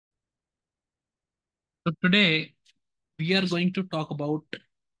So today we are going to talk about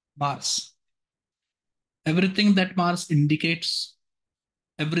Mars. Everything that Mars indicates,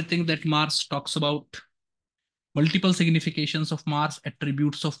 everything that Mars talks about, multiple significations of Mars,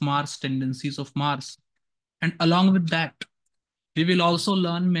 attributes of Mars, tendencies of Mars. And along with that, we will also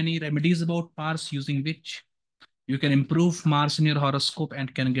learn many remedies about Mars using which you can improve Mars in your horoscope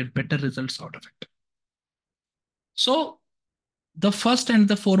and can get better results out of it. So, the first and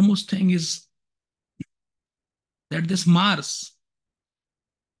the foremost thing is that this Mars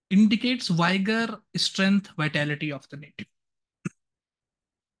indicates vigor, strength, vitality of the native.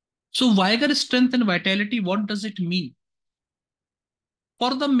 So, vigor, strength, and vitality, what does it mean?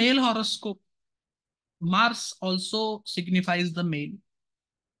 For the male horoscope, Mars also signifies the male.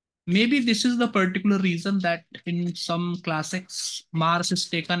 Maybe this is the particular reason that in some classics, Mars is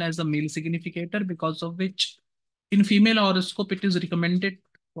taken as a male significator, because of which in female horoscope it is recommended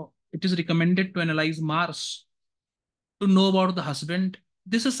to analyze Mars to know about the husband.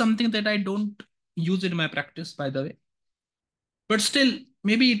 This is something that I don't use in my practice, by the way. But still,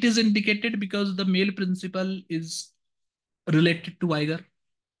 maybe it is indicated because the male principle is related to vigor.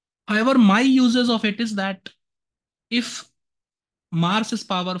 However, my uses of it is that if Mars is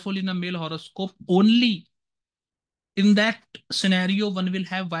powerful in a male horoscope, only in that scenario one will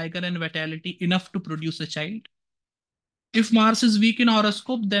have vigor and vitality enough to produce a child. If Mars is weak in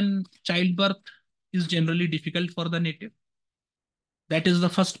horoscope, then childbirth is generally difficult for the native. That is the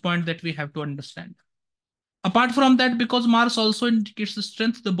first point that we have to understand. Apart from that, because Mars also indicates the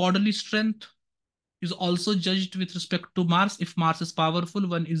strength, the bodily strength is also judged with respect to Mars. If Mars is powerful,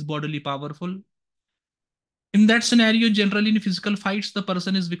 one is bodily powerful. In that scenario, generally in physical fights, the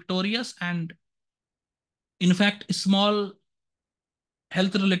person is victorious, and in fact, small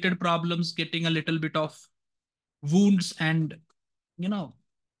health related problems, getting a little bit of wounds, and you know,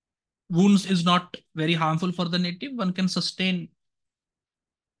 wounds is not very harmful for the native. One can sustain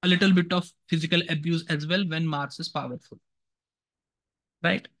a little bit of physical abuse as well when Mars is powerful,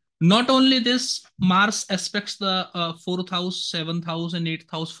 right? Not only this, Mars aspects the fourth house, seventh house, and eighth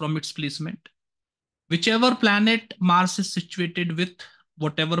house from its placement. Whichever planet Mars is situated with,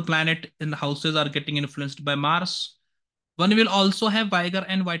 whatever planet in the houses are getting influenced by Mars, one will also have vigor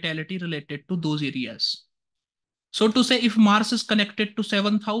and vitality related to those areas. So to say, if Mars is connected to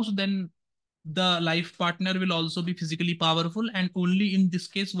seventh house, then the life partner will also be physically powerful, and only in this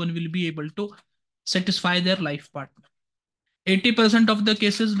case one will be able to satisfy their life partner. 80% of the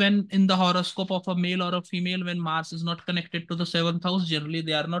cases when in the horoscope of a male or a female, when Mars is not connected to the seventh house, generally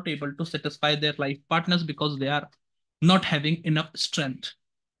they are not able to satisfy their life partners because they are not having enough strength.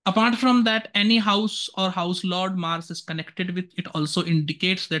 Apart from that, any house or house lord Mars is connected with, it also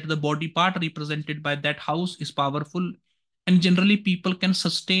indicates that the body part represented by that house is powerful, and generally people can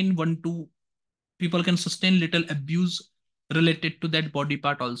sustain little abuse related to that body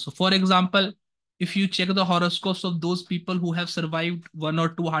part also. For example, if you check the horoscopes of those people who have survived one or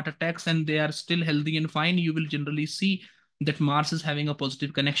two heart attacks and they are still healthy and fine, you will generally see that Mars is having a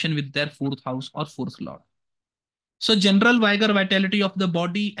positive connection with their fourth house or fourth lord. So general vigor, vitality of the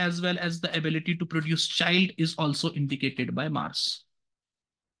body as well as the ability to produce child is also indicated by Mars.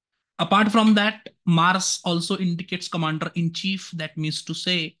 Apart from that, Mars also indicates commander in chief. That means to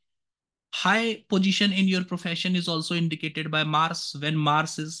say, high position in your profession is also indicated by Mars. When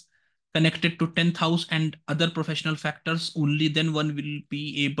Mars is connected to 10th house and other professional factors, only then one will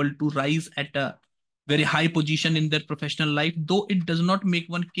be able to rise at a very high position in their professional life. Though it does not make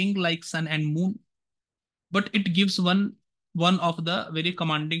one king like sun and moon, but it gives one of the very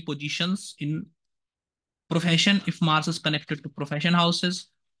commanding positions in profession if Mars is connected to profession houses.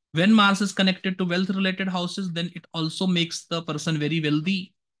 When Mars is connected to wealth related houses, then it also makes the person very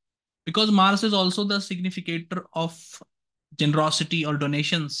wealthy, because Mars is also the significator of generosity or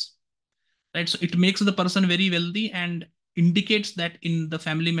donations, right? So it makes the person very wealthy and indicates that in the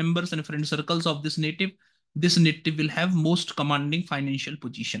family members and friend circles of this native will have most commanding financial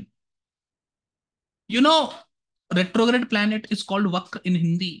position. You know, retrograde planet is called Vakra in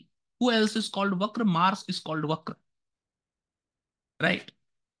Hindi. Who else is called Vakra? Mars is called Vakra, right?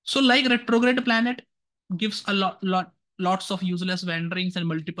 So, like retrograde planet gives a lots of useless wanderings and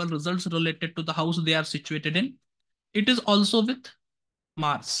multiple results related to the house they are situated in. It is also with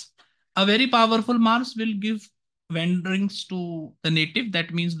Mars. A very powerful Mars will give wanderings to the native.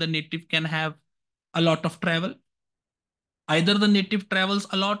 That means the native can have a lot of travel. Either the native travels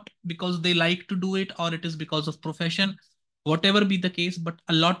a lot because they like to do it, or it is because of profession. Whatever be the case, but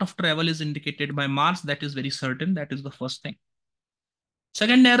a lot of travel is indicated by Mars. That is very certain. That is the first thing.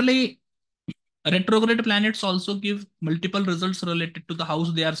 Secondarily, retrograde planets also give multiple results related to the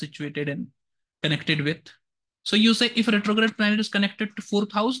house they are situated in. connected with. So you say if a retrograde planet is connected to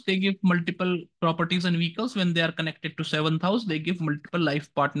fourth house, they give multiple properties and vehicles. When they are connected to seventh house, they give multiple life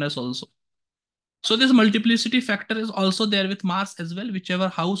partners also. So this multiplicity factor is also there with Mars as well. Whichever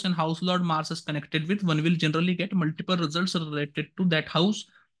house and house lord Mars is connected with, one will generally get multiple results related to that house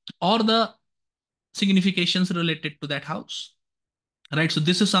or the significations related to that house. Right. So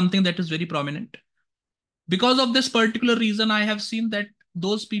this is something that is very prominent. Because of this particular reason, I have seen that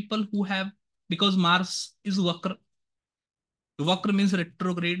those people who have, because Mars is Vakra, Vakra means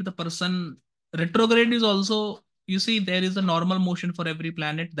retrograde, the person, retrograde is also, you see, there is a normal motion for every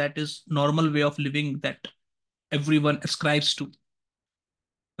planet, that is normal way of living that everyone ascribes to.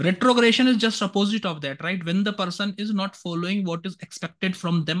 Retrogression is just opposite of that, right? When the person is not following what is expected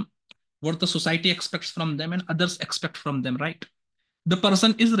from them, what the society expects from them and others expect from them, right? The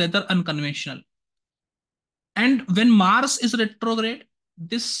person is rather unconventional. And when Mars is retrograde,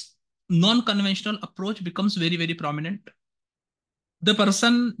 this non-conventional approach becomes very, very prominent. The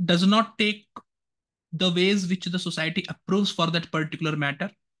person does not take the ways which the society approves for that particular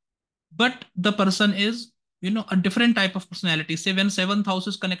matter, but the person is, a different type of personality. Say when seventh house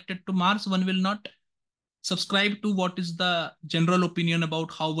is connected to Mars, one will not subscribe to what is the general opinion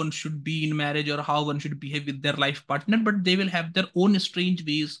about how one should be in marriage or how one should behave with their life partner, but they will have their own strange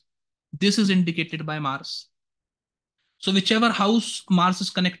ways. This is indicated by Mars. So whichever house Mars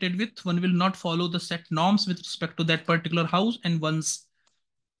is connected with, one will not follow the set norms with respect to that particular house. And once,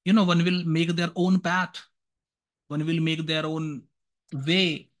 one will make their own path. One will make their own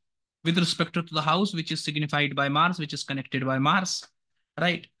way with respect to the house, which is signified by Mars, which is connected by Mars,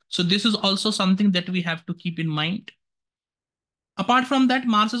 right? So this is also something that we have to keep in mind. Apart from that,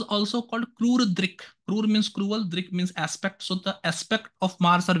 Mars is also called Krur Drik. Krur means cruel, Drik means aspect. So the aspect of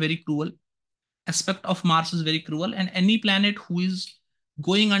Mars are very cruel. Aspect of Mars is very cruel, and any planet who is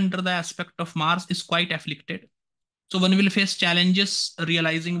going under the aspect of Mars is quite afflicted. So one will face challenges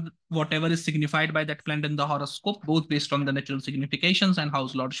realizing whatever is signified by that planet in the horoscope, both based on the natural significations and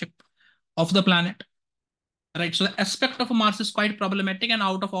house lordship of the planet. Right. So the aspect of Mars is quite problematic. And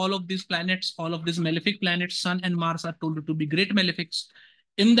out of all of these planets, all of these malefic planets, Sun and Mars are told to be great malefics.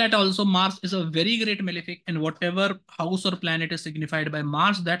 In that also, Mars is a very great malefic. And whatever house or planet is signified by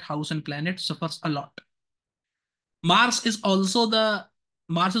Mars, that house and planet suffers a lot. Mars is also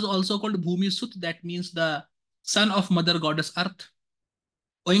called Bhumi Sut. That means the son of Mother Goddess Earth.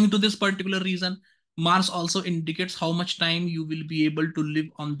 Owing to this particular reason, Mars also indicates how much time you will be able to live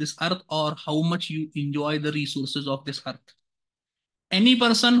on this earth or how much you enjoy the resources of this earth. Any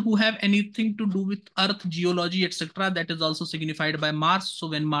person who have anything to do with earth, geology, etc., that is also signified by Mars. So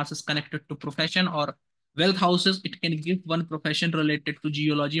when Mars is connected to profession or wealth houses, it can give one profession related to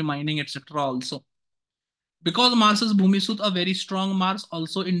geology, mining, etc. also. Because Mars is Bhumisut, a very strong Mars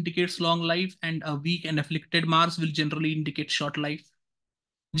also indicates long life, and a weak and afflicted Mars will generally indicate short life.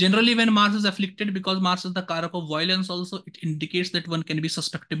 Generally, when Mars is afflicted, because Mars is the karak of violence also, it indicates that one can be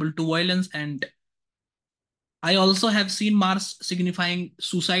susceptible to violence. And I also have seen Mars signifying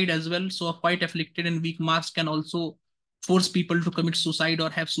suicide as well. So a quite afflicted and weak Mars can also force people to commit suicide or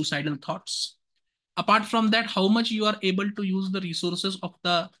have suicidal thoughts. Apart from that, how much you are able to use the resources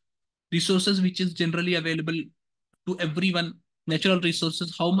which is generally available to everyone, natural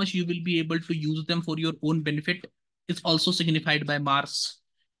resources, how much you will be able to use them for your own benefit is also signified by Mars.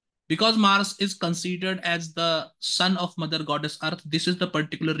 Because Mars is considered as the son of Mother Goddess Earth, this is the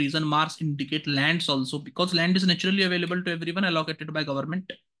particular reason Mars indicate lands also, because land is naturally available to everyone, allocated by government.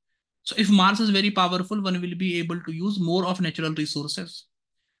 So if Mars is very powerful, one will be able to use more of natural resources.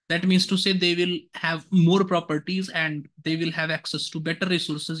 That means to say they will have more properties and they will have access to better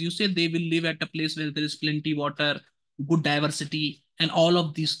resources. You say they will live at a place where there is plenty water, good diversity, and all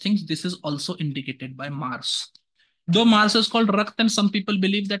of these things. This is also indicated by Mars. Though Mars is called Rakt, and some people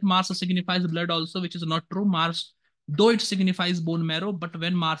believe that Mars signifies blood also, which is not true. Mars, though it signifies bone marrow, but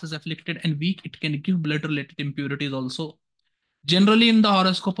when Mars is afflicted and weak, it can give blood-related impurities also. Generally, in the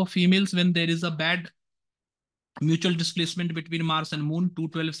horoscope of females, when there is a bad mutual displacement between Mars and Moon,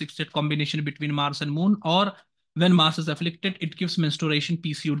 212-6 combination between Mars and Moon, or when Mars is afflicted, it gives menstruation,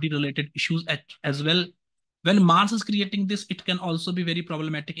 PCOD-related issues as well. When Mars is creating this, it can also be very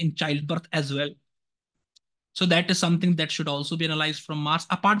problematic in childbirth as well. So that is something that should also be analyzed from Mars.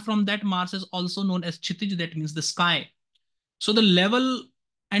 Apart from that, Mars is also known as Chitij, that means the sky. So the level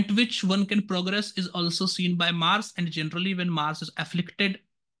at which one can progress is also seen by Mars. And generally, when Mars is afflicted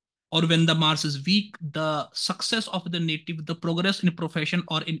or when the Mars is weak, the success of the native, the progress in profession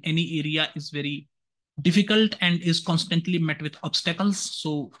or in any area is very difficult and is constantly met with obstacles.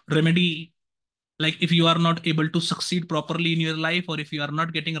 So remedy Like if you are not able to succeed properly in your life, or if you are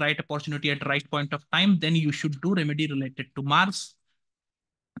not getting right opportunity at right point of time, then you should do remedy related to Mars.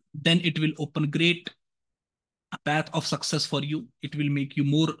 Then it will open great path of success for you. It will make you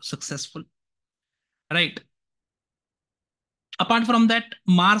more successful, right? Apart from that,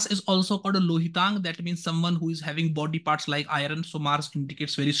 Mars is also called a Lohitang. That means someone who is having body parts like iron. So Mars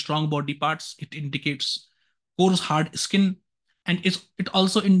indicates very strong body parts. It indicates coarse, hard skin. And it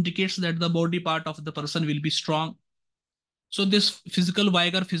also indicates that the body part of the person will be strong. So this physical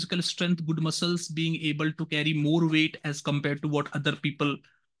vigor, physical strength, good muscles, being able to carry more weight as compared to what other people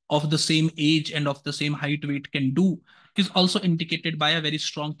of the same age and of the same height weight can do is also indicated by a very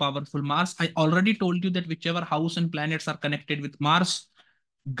strong, powerful Mars. I already told you that whichever house and planets are connected with Mars,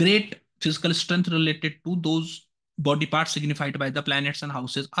 great physical strength related to those body parts signified by the planets and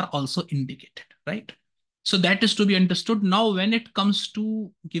houses are also indicated, right? So that is to be understood. Now, when it comes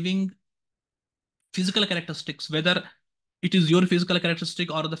to giving physical characteristics, whether it is your physical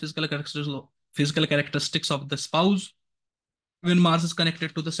characteristic or the physical characteristics of the spouse, when Mars is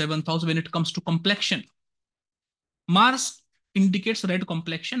connected to the seventh house, when it comes to complexion, Mars indicates red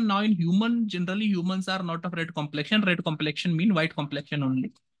complexion. Now, in human, generally humans are not of red complexion. Red complexion mean white complexion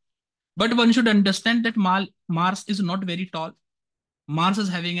only. But one should understand that Mars is not very tall. Mars is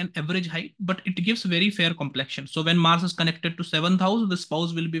having an average height, but it gives very fair complexion. So when Mars is connected to seventh house, the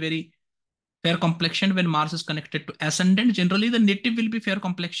spouse will be very fair complexion. When Mars is connected to ascendant, generally the native will be fair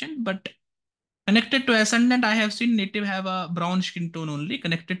complexion, but connected to ascendant, I have seen native have a brown skin tone only.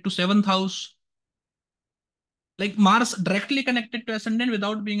 Connected to seventh house, like Mars directly connected to ascendant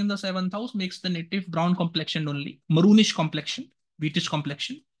without being in the seventh house makes the native brown complexion only, maroonish complexion, wheatish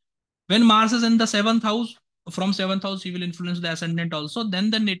complexion. When Mars is in the seventh house, from seventh house, he will influence the ascendant also. Then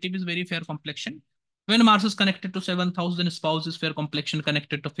the native is very fair complexion. When Mars is connected to seventh house, then spouse is fair complexion.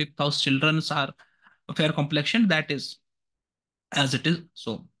 Connected to fifth house, children's are fair complexion. That is as it is.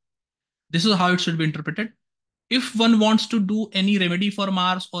 So this is how it should be interpreted. If one wants to do any remedy for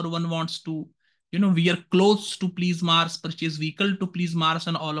Mars, or one wants to, wear clothes to please Mars, purchase vehicle to please Mars,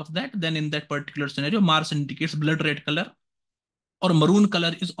 and all of that, then in that particular scenario, Mars indicates blood red color, or maroon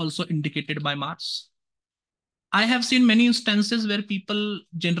color is also indicated by Mars. I have seen many instances where people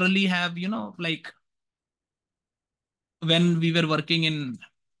generally have, like when we were working in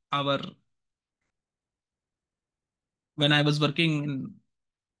our, when I was working in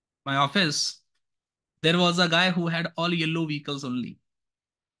my office, there was a guy who had all yellow vehicles only,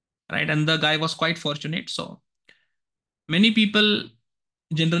 right? And the guy was quite fortunate. So many people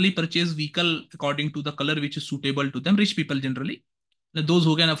generally purchase vehicle according to the color which is suitable to them. Rich people generally, those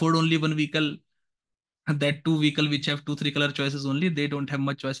who can afford only one vehicle, that two vehicle which have two, three color choices only, they don't have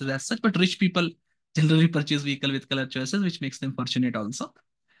much choices as such. But rich people generally purchase vehicle with color choices, which makes them fortunate also.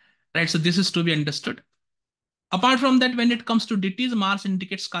 Right. So this is to be understood. Apart from that, when it comes to deities, Mars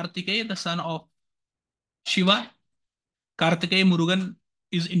indicates Kartikeya, the son of Shiva. Kartikeya Murugan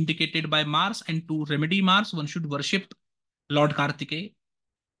is indicated by Mars, and to remedy Mars, one should worship Lord Kartikeya.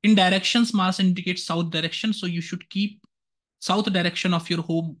 In directions, Mars indicates south direction, so you should keep south direction of your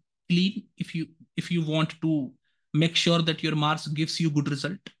home clean if you want to make sure that your Mars gives you good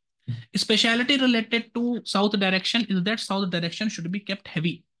result. A speciality related to south direction is that south direction should be kept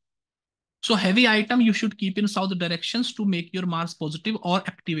heavy. So heavy item you should keep in south directions to make your Mars positive or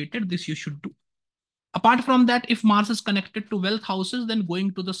activated. This you should do. Apart from that, if Mars is connected to wealth houses, then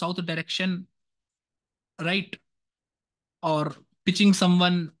going to the south direction, right, or pitching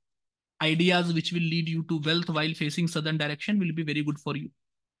someone ideas which will lead you to wealth while facing southern direction will be very good for you.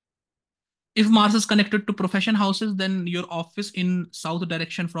 If Mars is connected to profession houses, then your office in south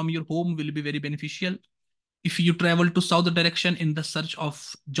direction from your home will be very beneficial. If you travel to south direction in the search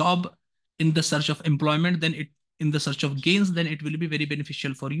of job, in the search of employment, then it in the search of gains, then it will be very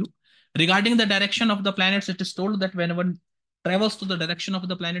beneficial for you. Regarding the direction of the planets, it is told that when one travels to the direction of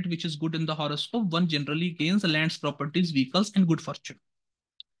the planet which is good in the horoscope, one generally gains lands, properties, vehicles, and good fortune.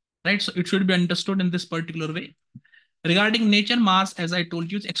 Right? So it should be understood in this particular way. Regarding nature, Mars, as I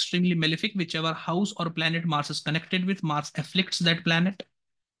told you, is extremely malefic. Whichever house or planet Mars is connected with, Mars afflicts that planet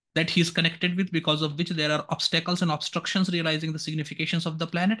that he is connected with, because of which there are obstacles and obstructions realizing the significations of the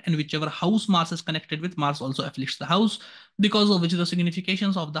planet. And whichever house Mars is connected with, Mars also afflicts the house, because of which the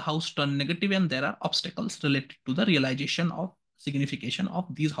significations of the house turn negative, and there are obstacles related to the realization of signification of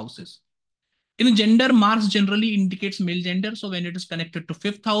these houses. In gender, Mars generally indicates male gender. So when it is connected to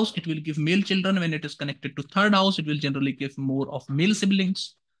fifth house, it will give male children. When it is connected to third house, it will generally give more of male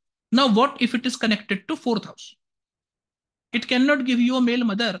siblings. Now, what if it is connected to fourth house? It cannot give you a male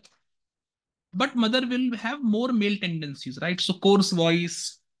mother, but mother will have more male tendencies, right? So coarse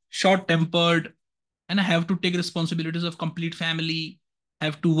voice, short tempered, and have to take responsibilities of complete family,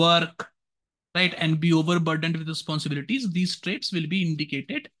 have to work, right, and be overburdened with responsibilities. These traits will be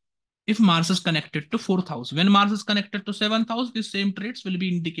indicated if Mars is connected to fourth house. When Mars is connected to seventh house, these same traits will be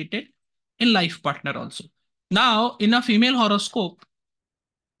indicated in life partner also. Now, in a female horoscope,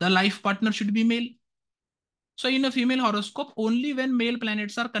 the life partner should be male. So in a female horoscope, only when male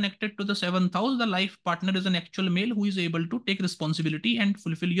planets are connected to the seventh house, the life partner is an actual male who is able to take responsibility and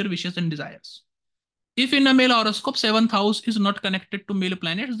fulfill your wishes and desires. If in a male horoscope, seventh house is not connected to male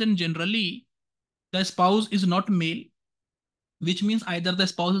planets, then generally the spouse is not male, which means either the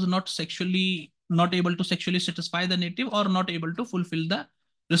spouse is not able to sexually satisfy the native or not able to fulfill the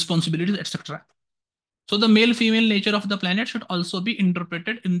responsibilities, etc. So the male female nature of the planet should also be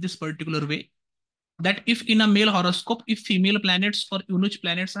interpreted in this particular way, that if in a male horoscope, if female planets or eunuch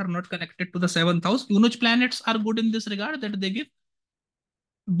planets are not connected to the seventh house, eunuch planets are good in this regard, that they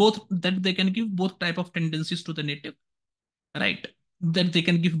can give both type of tendencies to the native, right? That they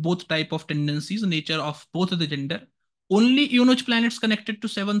can give both type of tendencies, nature of both the gender. Only eunuch planets connected to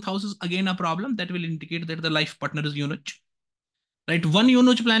seventh house is again a problem that will indicate that the life partner is eunuch, right? One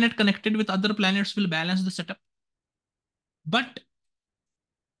eunuch planet connected with other planets will balance the setup, but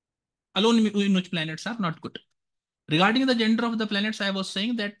alone eunuch planets are not good. Regarding the gender of the planets, I was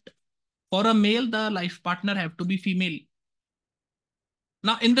saying that for a male, the life partner have to be female.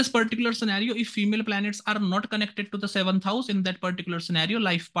 Now, in this particular scenario, if female planets are not connected to the seventh house, in that particular scenario,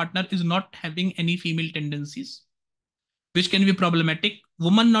 life partner is not having any female tendencies, which can be problematic.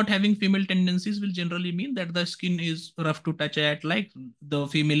 Woman not having female tendencies will generally mean that the skin is rough to touch at, like the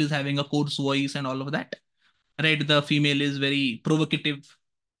female is having a coarse voice and all of that, right? The female is very provocative,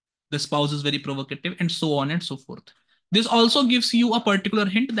 the spouse is very provocative, and so on and so forth. This also gives you a particular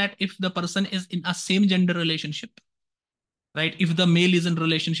hint that if the person is in a same gender relationship, right? If the male is in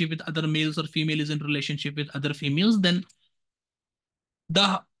relationship with other males or female is in relationship with other females, then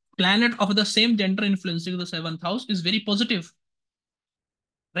the planet of the same gender influencing the seventh house is very positive,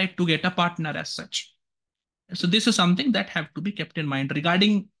 right? To get a partner as such. So this is something that have to be kept in mind.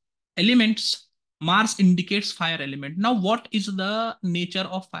 Regarding elements, Mars indicates fire element. Now, what is the nature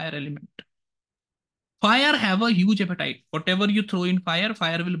of fire element? Fire have a huge appetite. Whatever you throw in fire,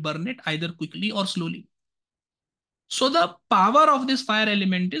 fire will burn it either quickly or slowly. So the power of this fire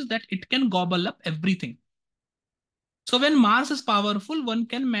element is that it can gobble up everything. So when Mars is powerful, one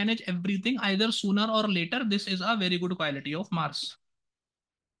can manage everything either sooner or later. This is a very good quality of Mars.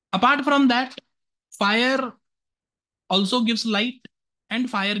 Apart from that, fire also gives light and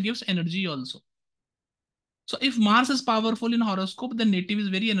fire gives energy also. So if Mars is powerful in horoscope, then native is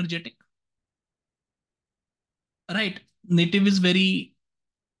very energetic, right? Native is very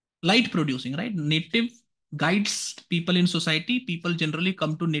light producing, right? Native guides people in society. People generally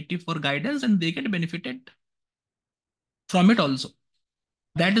come to native for guidance and they get benefited from it also.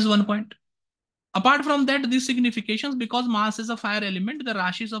 That is one point. Apart from that, these significations, because Mars is a fire element, the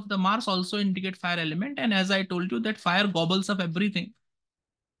rashis of the Mars also indicate fire element. And as I told you, that fire gobbles up everything.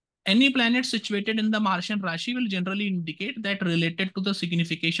 Any planet situated in the Martian Rashi will generally indicate that related to the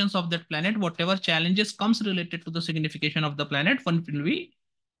significations of that planet, whatever challenges comes related to the signification of the planet, one will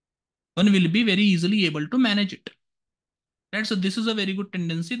be very easily able to manage it. Right? So this is a very good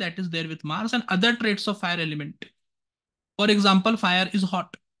tendency that is there with Mars and other traits of fire element. For example, fire is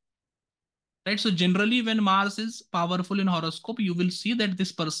hot. Right? So generally when Mars is powerful in horoscope, you will see that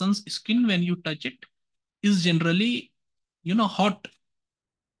this person's skin, when you touch it, is generally, hot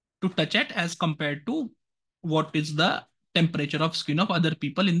to touch at as compared to what is the temperature of skin of other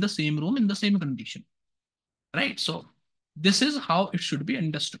people in the same room in the same condition, right? So this is how it should be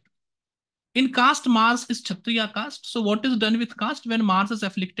understood. In caste, Mars is Kshatriya caste. So what is done with caste? When Mars is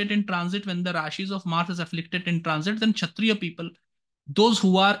afflicted in transit, when the rashis of Mars is afflicted in transit, then Kshatriya people, those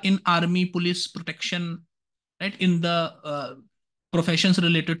who are in army, police, protection, right, in the professions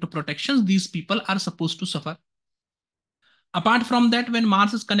related to protections, these people are supposed to suffer. Apart from that, when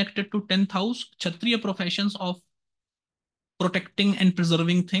Mars is connected to 10th house, Kshatriya professions of protecting and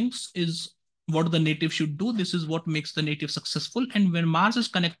preserving things is what the native should do. This is what makes the native successful. And when Mars is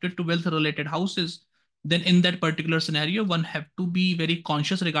connected to wealth related houses, then in that particular scenario, one have to be very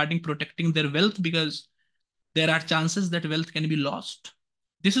conscious regarding protecting their wealth because there are chances that wealth can be lost.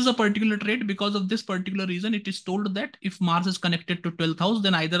 This is a particular trait. Because of this particular reason, it is told that if Mars is connected to 12th house,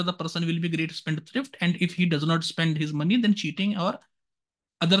 then either the person will be great spendthrift, and if he does not spend his money, then cheating or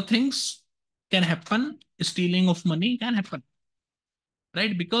other things can happen. Stealing of money can happen,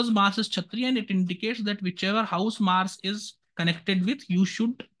 right? Because Mars is Kshatriya, and it indicates that whichever house Mars is connected with, you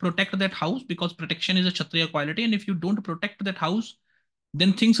should protect that house because protection is a Kshatriya quality. And if you don't protect that house,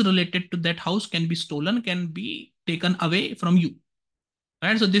 then things related to that house can be stolen, can be taken away from you.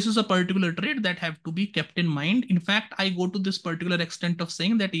 Right. So this is a particular trait that have to be kept in mind. In fact, I go to this particular extent of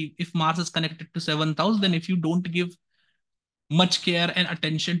saying that if Mars is connected to seventh house, then if you don't give much care and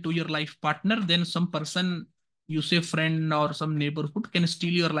attention to your life partner, then some person, you say friend or some neighborhood, can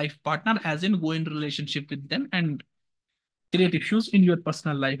steal your life partner, as in go in relationship with them and create issues in your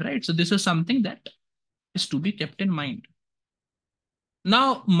personal life, right? So this is something that is to be kept in mind.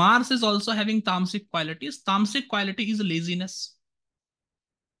 Now, Mars is also having tamasic qualities. Tamasic quality is laziness,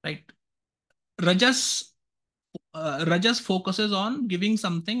 right? Rajas, Rajas focuses on giving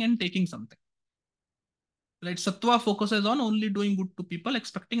something and taking something. Right? Sattva focuses on only doing good to people,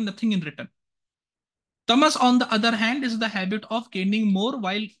 expecting nothing in return. Tamas, on the other hand, is the habit of gaining more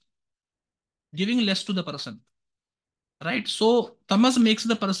while giving less to the person. Right? So tamas makes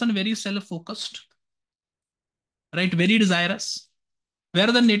the person very self-focused, right? Very desirous.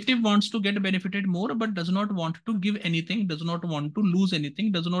 Where the native wants to get benefited more, but does not want to give anything, does not want to lose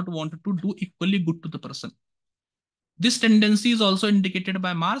anything, does not want to do equally good to the person. This tendency is also indicated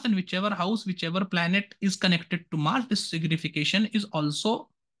by Mars, and whichever house, whichever planet is connected to Mars, this signification is also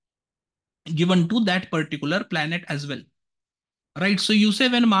given to that particular planet as well. Right? So you say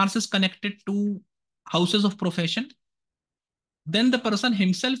when Mars is connected to houses of profession, then the person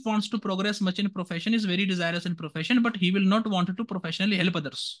himself wants to progress much in profession, is very desirous in profession, but he will not want to professionally help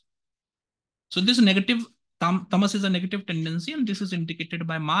others. So this negative tamas is a negative tendency, and this is indicated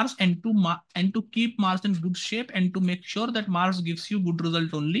by Mars. And to keep Mars in good shape and to make sure that Mars gives you good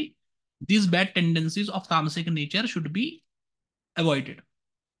result only, these bad tendencies of tamasic nature should be avoided.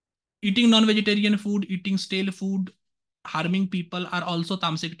 Eating non-vegetarian food, eating stale food, harming people are also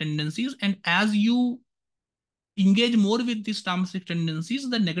tamasic tendencies. And as you engage more with these tamasic tendencies,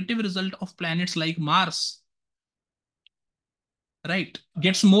 the negative result of planets like Mars, right,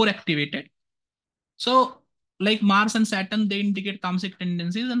 gets more activated. So, like Mars and Saturn, they indicate tamasic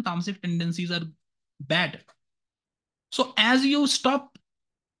tendencies, and tamasic tendencies are bad. So, as you stop,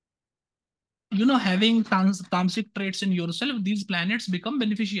 having tamasic traits in yourself, these planets become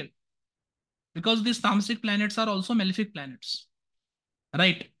beneficial, because these tamasic planets are also malefic planets,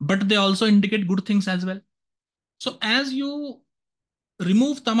 right? But they also indicate good things as well. So, as you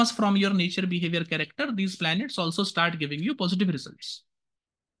remove tamas from your nature, behavior, character, these planets also start giving you positive results,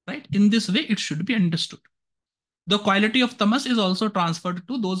 right? In this way, it should be understood. The quality of tamas is also transferred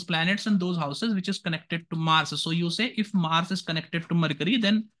to those planets and those houses which is connected to Mars. So you say if Mars is connected to Mercury,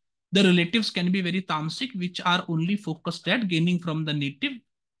 then the relatives can be very tamasic, which are only focused at gaining from the native,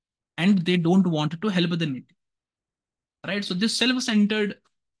 and they don't want to help the native, right? So this self-centered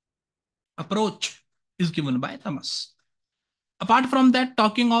approach is given by tamas. Apart from that,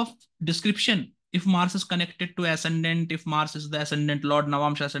 talking of description, if Mars is connected to ascendant, if Mars is the ascendant lord,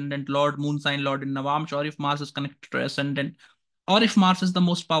 Navamsha ascendant lord, moon sign lord in Navamsha, or if Mars is connected to ascendant, or if Mars is the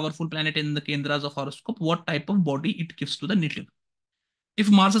most powerful planet in the Kendras of horoscope, what type of body it gives to the native. If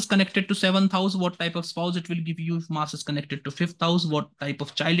Mars is connected to seventh house, what type of spouse it will give you. If Mars is connected to fifth house, what type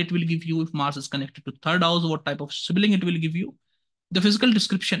of child it will give you. If Mars is connected to third house, what type of sibling it will give you. The physical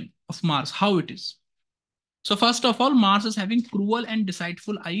description of Mars, how it is. So first of all, Mars is having cruel and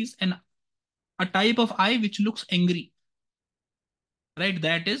deceitful eyes, and a type of eye which looks angry, right?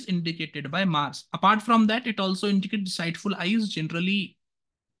 That is indicated by Mars. Apart from that, it also indicates deceitful eyes. Generally,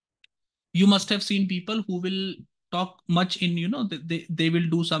 you must have seen people who will talk much in, they will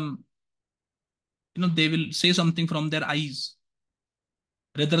do some, they will say something from their eyes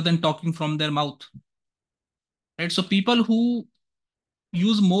rather than talking from their mouth, right? So people who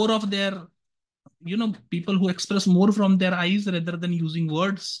use more of their, people who express more from their eyes rather than using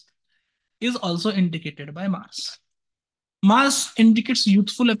words is also indicated by Mars. Mars indicates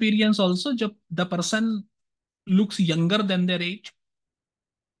youthful appearance also. The person looks younger than their age.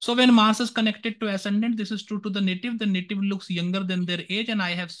 So when Mars is connected to ascendant, this is true to the native looks younger than their age. And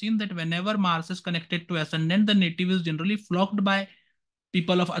I have seen that whenever Mars is connected to ascendant, the native is generally flocked by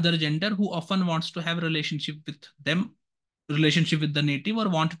people of other gender who often wants to have relationship with them, relationship with the native, or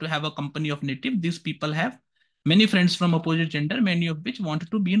want to have a company of native. These people have many friends from opposite gender, many of which wanted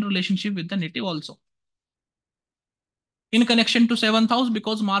to be in relationship with the native also. In connection to seventh house,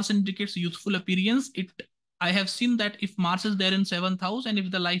 because Mars indicates youthful appearance, I have seen that if Mars is there in seventh house and if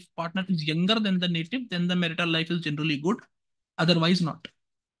the life partner is younger than the native, then the marital life is generally good. Otherwise, not.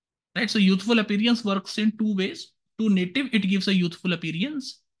 Right? So youthful appearance works in two ways. To native, it gives a youthful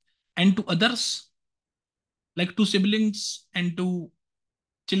appearance, and to others, like to siblings and to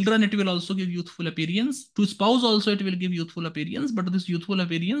children, it will also give youthful appearance. To spouse also, it will give youthful appearance. But this youthful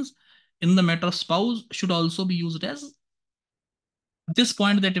appearance in the matter of spouse should also be used as This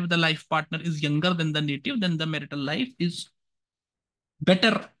point that if the life partner is younger than the native, then the marital life is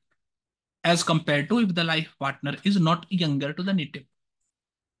better as compared to if the life partner is not younger to the native.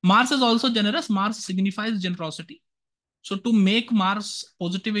 Mars is also generous. Mars signifies generosity. So to make Mars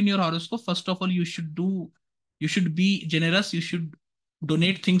positive in your horoscope, first of all, you should be generous. You should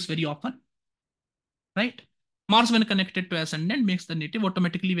donate things very often, right? Mars, when connected to ascendant, makes the native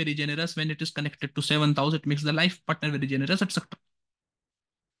automatically very generous. When it is connected to seventh house, it makes the life partner very generous, etc.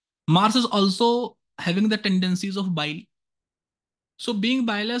 Mars is also having the tendencies of bile. So being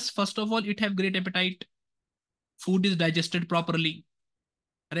bileless, first of all, it have great appetite. Food is digested properly,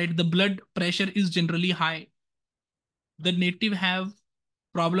 right? The blood pressure is generally high. The native have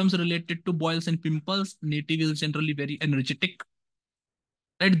problems related to boils and pimples. Native is generally very energetic,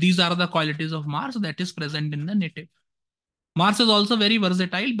 right? These are the qualities of Mars that is present in the native. Mars is also very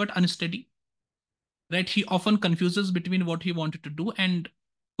versatile but unsteady, right? He often confuses between what he wanted to do and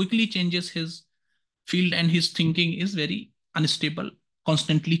quickly changes his field, and his thinking is very unstable,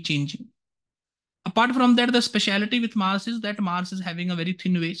 constantly changing. Apart from that, the speciality with Mars is that Mars is having a very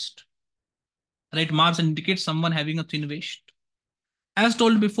thin waist, right? Mars indicates someone having a thin waist. As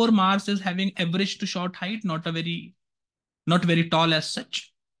told before, Mars is having average to short height, not very tall as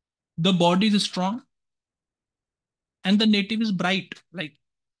such. The body is strong, and the native is bright, like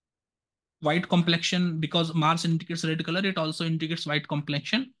white complexion, because Mars indicates red color, it also indicates white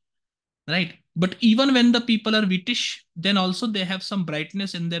complexion, right? But even when the people are wittish, then also they have some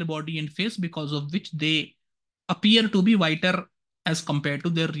brightness in their body and face, because of which they appear to be whiter as compared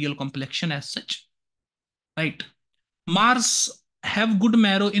to their real complexion as such, right? Mars have good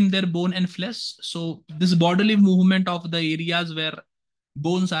marrow in their bone and flesh. So this bodily movement of the areas where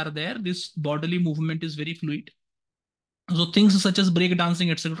bones are there, this bodily movement is very fluid. So things such as break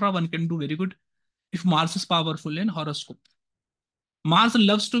dancing, etc., one can do very good if Mars is powerful in horoscope. Mars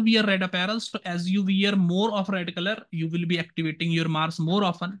loves to wear red apparel. So as you wear more of red color, you will be activating your Mars more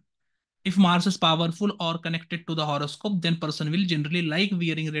often. If Mars is powerful or connected to the horoscope, then person will generally like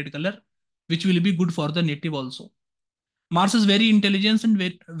wearing red color, which will be good for the native also. Mars is very intelligent and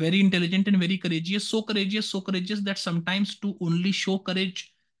very intelligent and very courageous. So courageous that sometimes to only show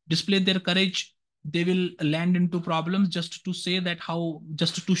courage, display their courage, they will land into problems just to say that how,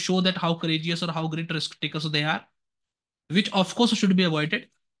 just to show that how courageous or how great risk takers they are, which of course should be avoided.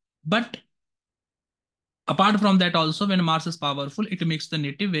 But apart from that, also when Mars is powerful, it makes the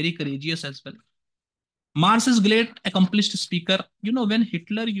native very courageous as well. Mars is great, accomplished speaker. You know, when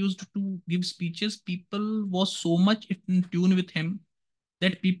Hitler used to give speeches, people was so much in tune with him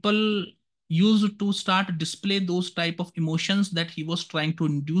that people used to start display those type of emotions that he was trying to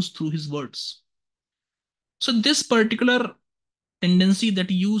induce through his words. So this particular tendency that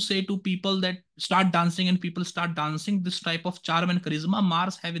you say to people that start dancing and people start dancing, this type of charm and charisma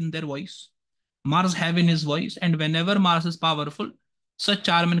Mars have in their voice. Mars have in his voice, and whenever Mars is powerful, such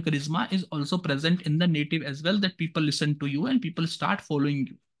charm and charisma is also present in the native as well, that people listen to you and people start following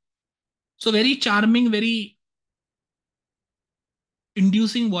you. So very charming, very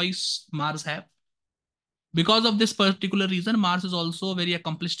inducing voice Mars have. Because of this particular reason, Mars is also a very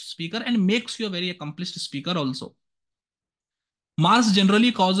accomplished speaker and makes you a very accomplished speaker also. Mars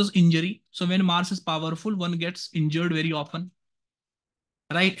generally causes injury. So when Mars is powerful, one gets injured very often,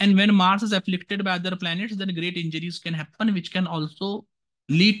 right? And when Mars is afflicted by other planets, then great injuries can happen, which can also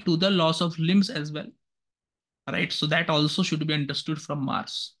lead to the loss of limbs as well, right? So that also should be understood from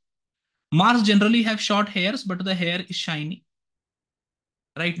Mars. Mars generally have short hairs, but the hair is shiny,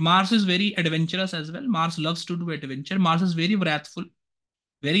 right? Mars is very adventurous as well. Mars loves to do adventure. Mars is very wrathful,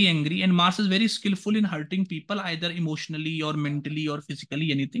 very angry, and Mars is very skillful in hurting people, either emotionally or mentally or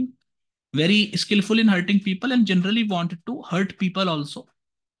physically, anything. Very skillful in hurting people and generally wanted to hurt people also.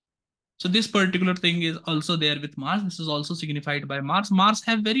 So this particular thing is also there with Mars. This is also signified by Mars. Mars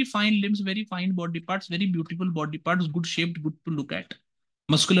have very fine limbs, very fine body parts, very beautiful body parts, good shaped, good to look at.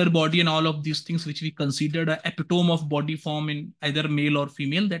 Muscular body and all of these things which we considered a epitome of body form in either male or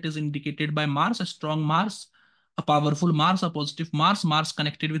female, that is indicated by Mars, a strong Mars, a powerful Mars, a positive Mars, Mars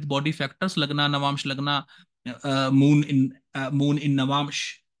connected with body factors, Lagna, Navamsh, Lagna, moon in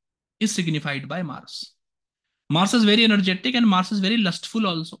Navamsh is signified by Mars. Mars is very energetic and Mars is very lustful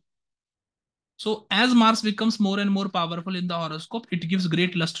also. So as Mars becomes more and more powerful in the horoscope, it gives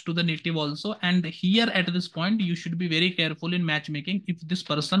great lust to the native also. And here at this point, you should be very careful in matchmaking. If this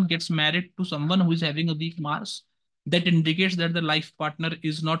person gets married to someone who is having a weak Mars, that indicates that the life partner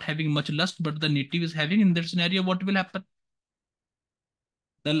is not having much lust, but the native is having. In that scenario, what will happen?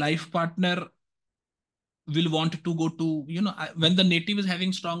 The life partner will want to go to, when the native is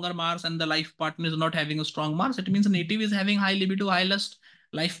having stronger Mars and the life partner is not having a strong Mars, it means the native is having high libido, high lust,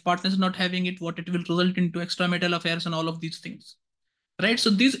 life partner is not having it, what it will result into extramarital affairs and all of these things. Right.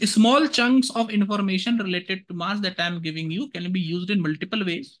 So these small chunks of information related to Mars that I'm giving you can be used in multiple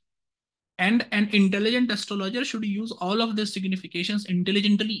ways. And an intelligent astrologer should use all of these significations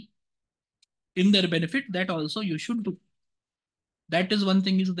intelligently in their benefit. That also you should do. That is one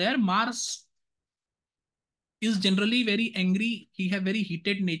thing is there. Mars is generally very angry. He have very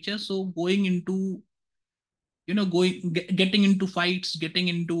heated nature. So going into, getting into fights, getting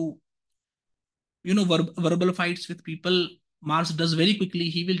into, verbal fights with people, Mars does very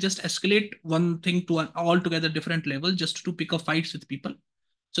quickly. He will just escalate one thing to an altogether different level just to pick up fights with people.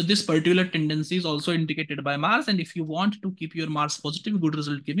 So this particular tendency is also indicated by Mars. And if you want to keep your Mars positive, good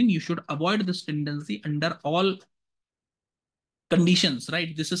result giving, you should avoid this tendency under all conditions,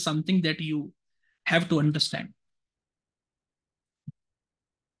 right? This is something that you have to understand.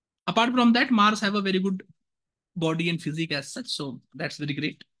 Apart from that, Mars have a very good body and physique as such. So that's very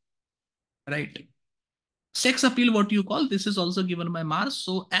great, right? Sex appeal, what you call, this is also given by Mars.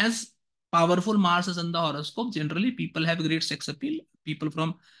 So as powerful Mars is in the horoscope, generally people have great sex appeal. People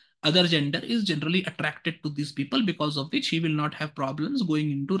from other gender is generally attracted to these people, because of which he will not have problems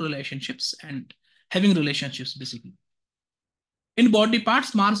going into relationships and having relationships basically. In body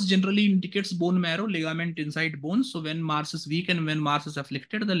parts, Mars generally indicates bone marrow, ligament inside bones. So when Mars is weak and when Mars is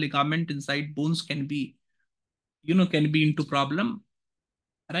afflicted, the ligament inside bones can be, can be into problem,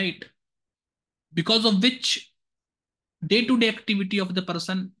 right? Because of which day-to-day activity of the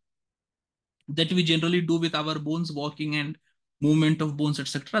person that we generally do with our bones, walking and movement of bones,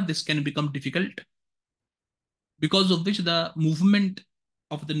 etc., this can become difficult, because of which the movement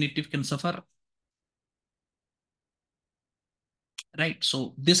of the native can suffer, right?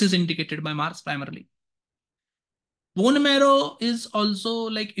 So this is indicated by Mars primarily. Bone marrow is also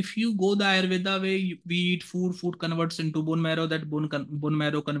like, if you go the Ayurveda way, we eat food converts into bone marrow, that bone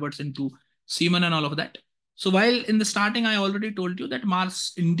marrow converts into semen and all of that. So while in the starting, I already told you that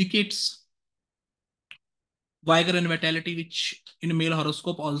Mars indicates vigor and vitality, which in male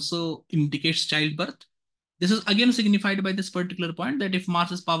horoscope also indicates childbirth. This is again signified by this particular point, that if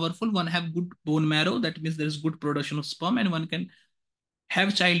Mars is powerful, one have good bone marrow, that means there is good production of sperm and one can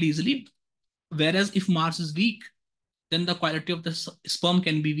have child easily. Whereas if Mars is weak, then the quality of the sperm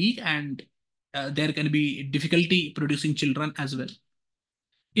can be weak, and there can be difficulty producing children as well.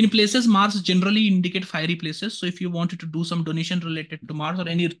 In places, Mars generally indicate fiery places. So if you wanted to do some donation related to Mars or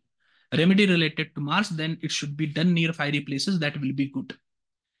any remedy related to Mars, then it should be done near fiery places. That will be good.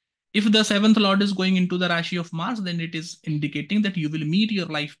 If the seventh lord is going into the Rashi of Mars, then it is indicating that you will meet your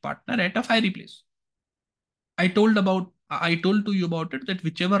life partner at a fiery place. I told to you about it, that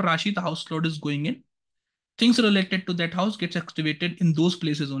whichever Rashi the house lord is going in, things related to that house gets activated in those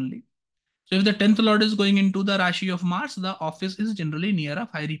places only. So if the 10th lord is going into the Rashi of Mars, the office is generally near a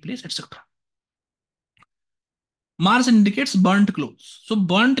fiery place, etc. Mars indicates burnt clothes. So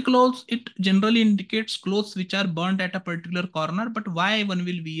burnt clothes, it generally indicates clothes which are burnt at a particular corner. But why one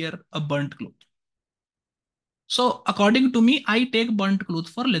will wear a burnt cloth? So according to me, I take burnt clothes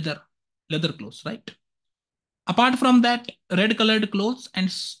for leather clothes, right? Apart from that, red colored clothes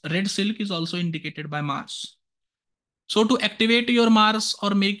and red silk is also indicated by Mars. So to activate your Mars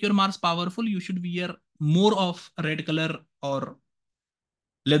or make your Mars powerful, you should wear more of red color or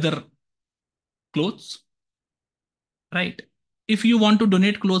leather clothes, right? If you want to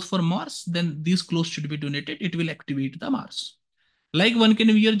donate clothes for Mars, then these clothes should be donated. It will activate the Mars. Like one can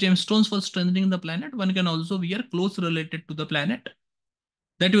wear gemstones for strengthening the planet, one can also wear clothes related to the planet.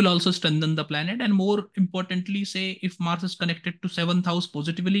 That will also strengthen the planet. And more importantly, say if Mars is connected to seventh house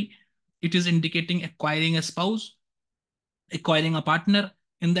positively, it is indicating acquiring a spouse, acquiring a partner.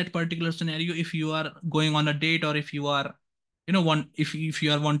 In that particular scenario, if you are going on a date, or if you are, if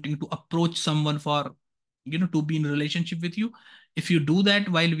you are wanting to approach someone for, to be in a relationship with you, if you do that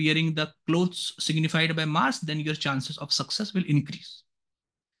while wearing the clothes signified by Mars, then your chances of success will increase.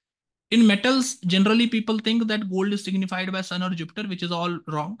 In metals, generally people think that gold is signified by Sun or Jupiter, which is all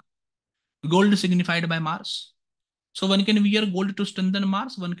wrong. Gold is signified by Mars. So one can wear gold to strengthen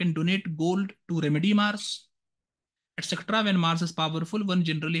Mars, one can donate gold to remedy Mars, etc. When Mars is powerful, one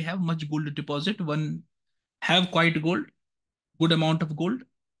generally have much gold deposit, one have quite gold, good amount of gold,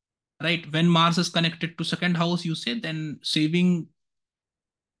 right? When Mars is connected to second house, you say, then saving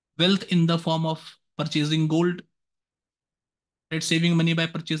wealth in the form of purchasing gold, right? Saving money by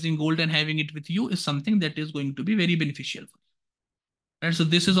purchasing gold and having it with you is something that is going to be very beneficial. Right? So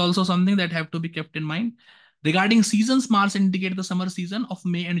this is also something that have to be kept in mind. Regarding seasons, Mars indicate the summer season of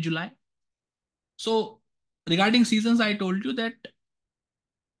May and July. So Regarding seasons, I told you that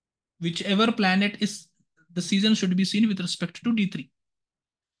whichever planet is, the season should be seen with respect to D3.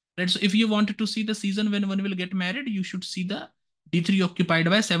 Right. So if you wanted to see the season when one will get married, you should see the D3 occupied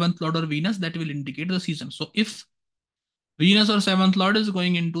by seventh lord or Venus. That will indicate the season. So if Venus or seventh lord is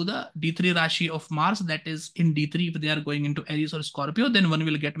going into the D3 Rashi of Mars, that is in D3, if they are going into Aries or Scorpio, then one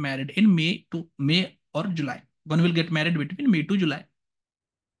will get married in May or July. One will get married between May to July.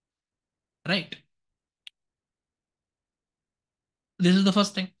 Right. This is the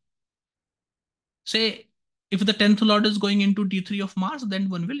first thing. Say if the 10th lord is going into D3 of Mars, then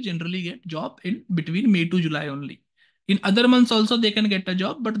one will generally get job in between May to July only. In other months also they can get a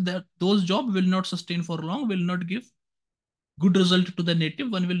job, but those job will not sustain for long, will not give good result to the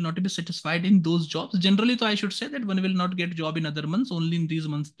native. One will not be satisfied in those jobs. Generally, so I should say that one will not get job in other months. Only in these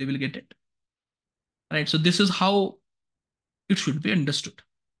months they will get it. Right. So this is how it should be understood.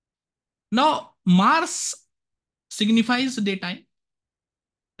 Now, Mars signifies daytime.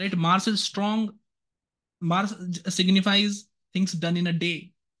 Right. Mars is strong. Mars signifies things done in a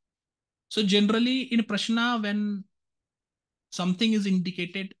day. So generally in Prashna, when something is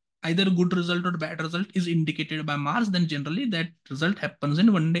indicated, either good result or bad result is indicated by Mars, then generally that result happens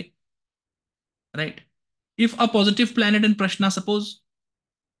in one day. Right. If a positive planet in Prashna, suppose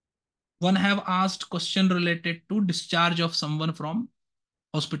one have asked question related to discharge of someone from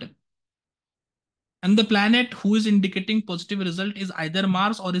hospital, and the planet who is indicating positive result is either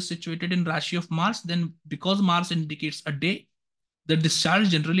Mars or is situated in Rashi of Mars, then because Mars indicates a day, the discharge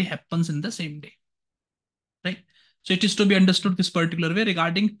generally happens in the same day. Right. So it is to be understood this particular way.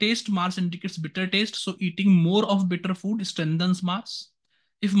 Regarding taste, Mars indicates bitter taste. So eating more of bitter food strengthens Mars.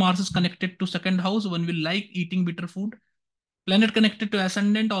 If Mars is connected to second house, one will like eating bitter food. Planet connected to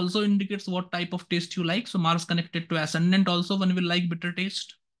ascendant also indicates what type of taste you like. So Mars connected to ascendant also one will like bitter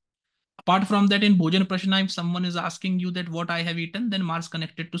taste. Apart from that, in Bhojan Prashna, if someone is asking you that what I have eaten, then Mars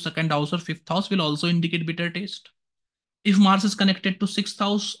connected to second house or fifth house will also indicate bitter taste. If Mars is connected to sixth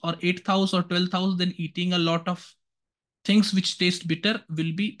house or eighth house or 12th house, then eating a lot of things which taste bitter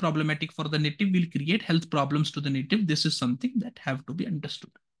will be problematic for the native, will create health problems to the native. This is something that have to be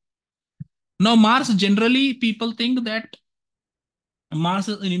understood. Now, Mars, generally people think that Mars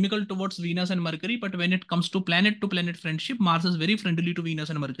is inimical towards Venus and Mercury, but when it comes to planet friendship, Mars is very friendly to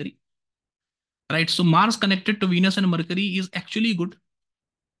Venus and Mercury. Right? So Mars connected to Venus and Mercury is actually good.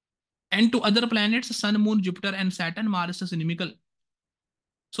 And to other planets, Sun, Moon, Jupiter, and Saturn, Mars is inimical.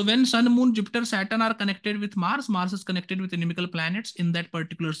 So when Sun, Moon, Jupiter, Saturn are connected with Mars, Mars is connected with inimical planets. In that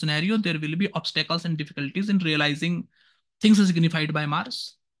particular scenario, there will be obstacles and difficulties in realizing things signified by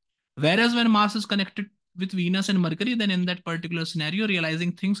Mars. Whereas when Mars is connected with Venus and Mercury, then in that particular scenario,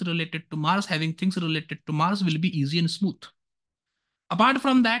 realizing things related to Mars, having things related to Mars will be easy and smooth. Apart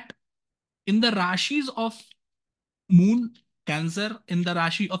from that, in the Rashis of Moon, Cancer, in the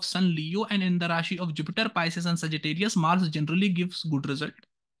Rashi of Sun, Leo, and in the Rashi of Jupiter, Pisces, and Sagittarius, Mars generally gives good result.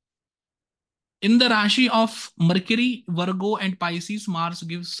 In the Rashi of Mercury, Virgo, and Pisces, Mars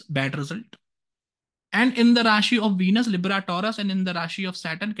gives bad result. And in the Rashi of Venus, Libra, Taurus, and in the Rashi of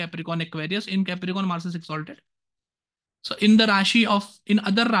Saturn, Capricorn, Aquarius, in Capricorn, Mars is exalted. So in the Rashi of, in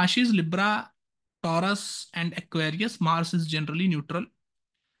other Rashis, Libra, Taurus, and Aquarius, Mars is generally neutral.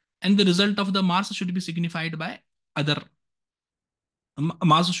 And the result of the Mars should be signified by other,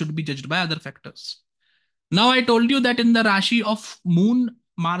 Mars should be judged by other factors. Now I told you that in the Rashi of Moon,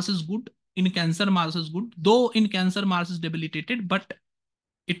 Mars is good. In Cancer, Mars is good. Though in Cancer, Mars is debilitated, but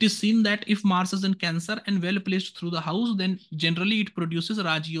it is seen that if Mars is in Cancer and well placed through the house, then generally it produces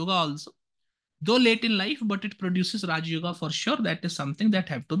Raj Yoga also. Though late in life, but it produces Raj Yoga for sure. That is something that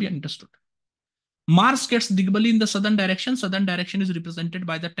have to be understood. Mars gets Digbali in the southern direction. Southern direction is represented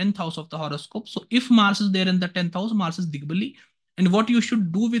by the 10th house of the horoscope. So if Mars is there in the 10th house, Mars is Digbali. And what you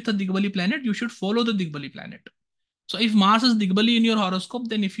should do with a Digbali planet, you should follow the Digbali planet. So if Mars is Digbali in your horoscope,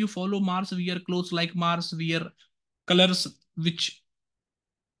 then if you follow Mars, wear clothes like Mars, wear colors which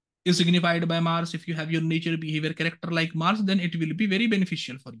is signified by Mars, if you have your nature, behavior, character like Mars, then it will be very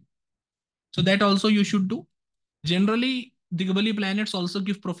beneficial for you. So that also you should do. Generally, Digbali planets also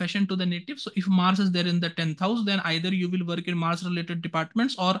give profession to the native. So if Mars is there in the 10th house, then either you will work in Mars related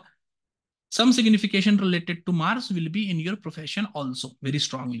departments or some signification related to Mars will be in your profession also very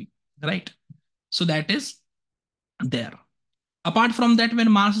strongly, right? So that is there. Apart from that, when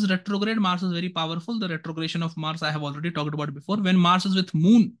Mars is retrograde, Mars is very powerful. The retrogression of Mars, I have already talked about before. When Mars is with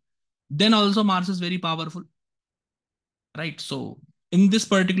Moon, then also Mars is very powerful, right? So in this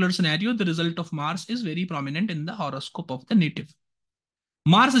particular scenario, the result of Mars is very prominent in the horoscope of the native.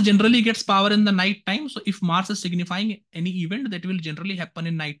 Mars generally gets power in the night time. So if Mars is signifying any event that will generally happen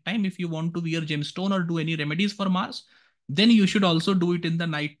in night time, if you want to wear gemstone or do any remedies for Mars, then you should also do it in the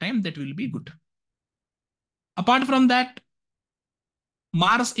night time. That will be good. Apart from that,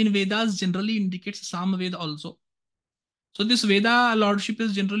 Mars in Vedas generally indicates Samved also. So this Veda lordship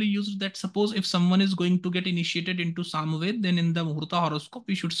is generally used that suppose if someone is going to get initiated into Samved, then in the Muhurta horoscope,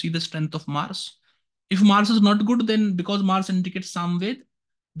 we should see the strength of Mars. If Mars is not good, then because Mars indicates Samved,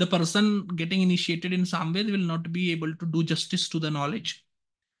 the person getting initiated in Samved will not be able to do justice to the knowledge.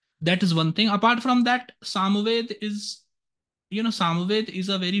 That is one thing. Apart from that, Samved is, Samved is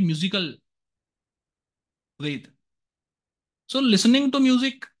a very musical Ved. So listening to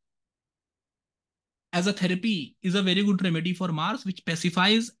music as a therapy is a very good remedy for Mars, which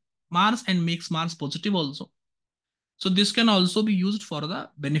pacifies Mars and makes Mars positive also. So this can also be used for the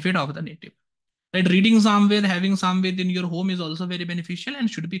benefit of the native. Right? Reading Samved, having Samved in your home is also very beneficial and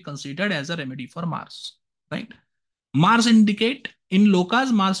should be considered as a remedy for Mars. Right? Mars indicate, in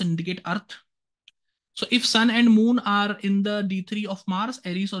lokas, Mars indicate Earth. So if Sun and Moon are in the D3 of Mars,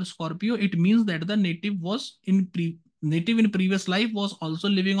 Aries or Scorpio, it means that the native in previous life was also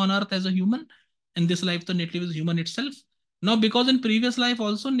living on Earth as a human, and this life the native is human itself. Now, because in previous life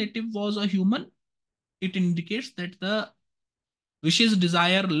also native was a human, it indicates that the wishes,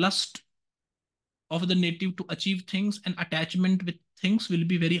 desire, lust of the native to achieve things and attachment with things will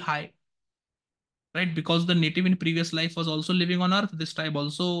be very high, right? Because the native in previous life was also living on Earth. This time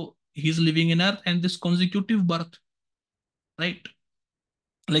also he's living in Earth, and this consecutive birth, right?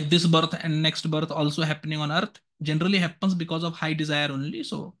 Like this birth and next birth also happening on Earth generally happens because of high desire only.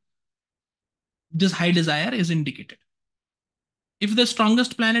 So this high desire is indicated. If the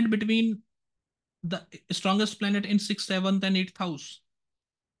strongest planet between the strongest planet in 6th, 7th, and 8th house,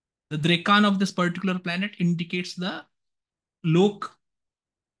 the Drekan of this particular planet indicates the lok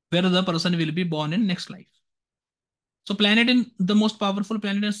where the person will be born in next life. So planet in the most powerful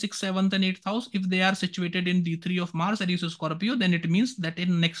planet in 6th, 7th, and 8th house, if they are situated in D3 of Mars, Aries, Scorpio, then it means that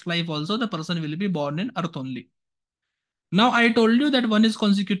in next life also the person will be born in Earth only. Now, I told you that one is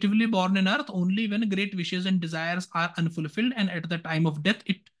consecutively born in Earth only when great wishes and desires are unfulfilled, and at the time of death,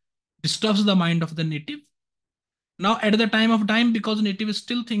 it disturbs the mind of the native. Now, at the time of time, because native is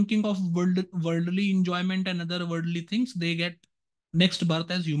still thinking of worldly enjoyment and other worldly things, they get next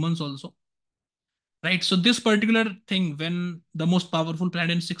birth as humans also. Right. So this particular thing, when the most powerful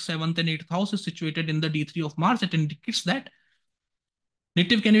planet in 6th, 7th, and 8th house is situated in the D3 of Mars, it indicates that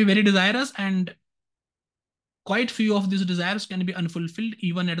native can be very desirous, and quite few of these desires can be unfulfilled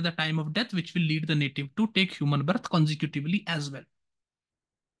even at the time of death, which will lead the native to take human birth consecutively as well.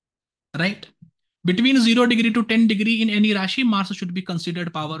 Right? Between 0 degree to 10 degree in any Rashi, Mars should be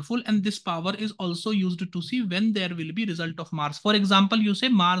considered powerful, and this power is also used to see when there will be result of Mars. For example, you say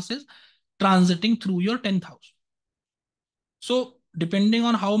Mars is transiting through your 10th house. So depending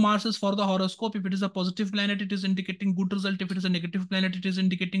on how Mars is for the horoscope, if it is a positive planet, it is indicating good result. If it is a negative planet, it is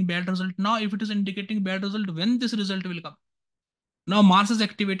indicating bad result. Now, if it is indicating bad result, when this result will come? Now Mars is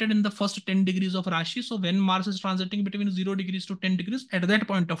activated in the first 10 degrees of Rashi. So when Mars is transiting between 0 degrees to 10 degrees, at that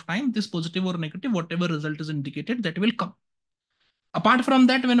point of time, this positive or negative, whatever result is indicated, that will come. Apart from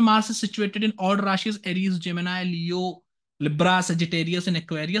that, when Mars is situated in odd Rashis, Aries, Gemini, Leo, Libra, Sagittarius, and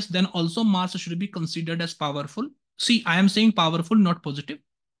Aquarius, then also Mars should be considered as powerful. See, I am saying powerful, not positive.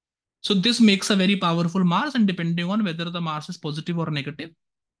 So this makes a very powerful Mars, and depending on whether the Mars is positive or negative,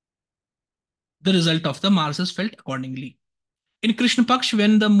 the result of the Mars is felt accordingly. In Krishna Paksh,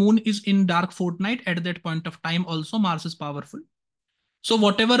 when the moon is in dark fortnight, at that point of time, also Mars is powerful. So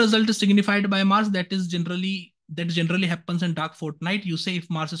whatever result is signified by Mars, that generally happens in dark fortnight. You say if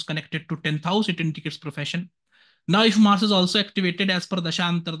Mars is connected to 10th house, it indicates profession. Now, if Mars is also activated as per Dasha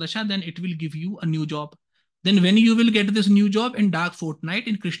Antardasha, then it will give you a new job. Then when you will get this new job in dark fortnight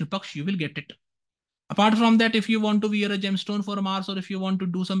in Krishna Paksh, you will get it. Apart from that, if you want to wear a gemstone for Mars, or if you want to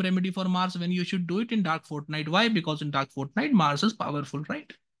do some remedy for Mars, when you should do it in dark fortnight. Why? Because in dark fortnight, Mars is powerful,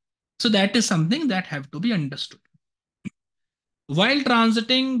 right? So that is something that have to be understood. While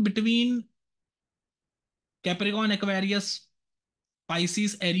transiting between Capricorn, Aquarius,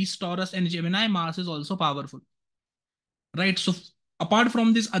 Pisces, Aries, Taurus, and Gemini, Mars is also powerful, right? So apart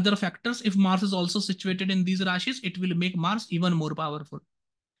from these other factors, if Mars is also situated in these rashis, it will make Mars even more powerful.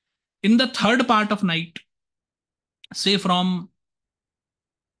 In the third part of night, say from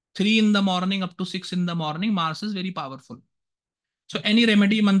 3 in the morning up to 6 in the morning, Mars is very powerful. So any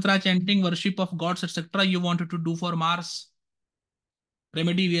remedy, mantra, chanting, worship of gods, etc., you wanted to do for Mars,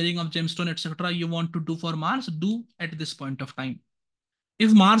 remedy, wearing of gemstone, etc., you want to do for Mars, do at this point of time.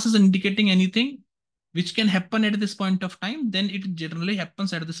 If Mars is indicating anything, which can happen at this point of time, then it generally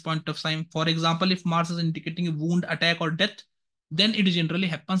happens at this point of time. For example, if Mars is indicating a wound, attack, or death, then it generally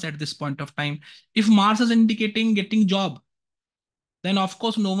happens at this point of time. If Mars is indicating getting job, then of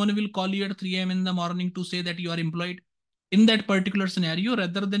course no one will call you at 3 a.m. in the morning to say that you are employed. In that particular scenario,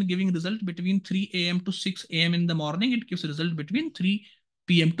 rather than giving result between 3 a.m. to 6 a.m. in the morning, it gives result between 3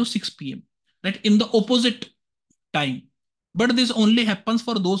 p.m. to 6 p.m. Right, in the opposite time. But this only happens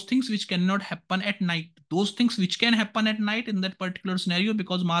for those things which cannot happen at night. Those things which can happen at night in that particular scenario,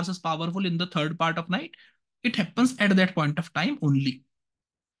 because Mars is powerful in the third part of night, it happens at that point of time only.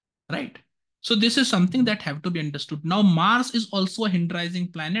 Right? So this is something that have to be understood. Now, Mars is also a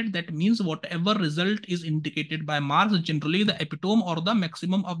hindrising planet. That means whatever result is indicated by Mars, generally the epitome or the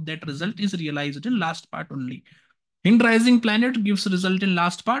maximum of that result is realized in last part only. Hindrising planet gives result in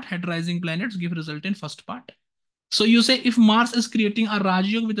last part. Head rising planets give result in first part. So you say if Mars is creating a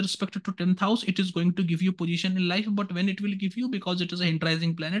Rajyog with respect to 10th house, it is going to give you position in life. But when it will give you, because it is a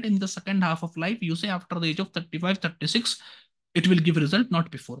hindrising planet in the second half of life, you say after the age of 35, 36, it will give result,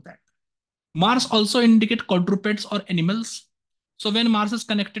 not before that. Mars also indicate quadrupeds or animals. So when Mars is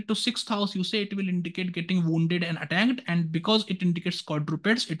connected to 6th house, you say it will indicate getting wounded and attacked. And because it indicates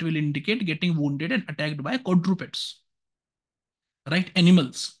quadrupeds, it will indicate getting wounded and attacked by quadrupeds, right?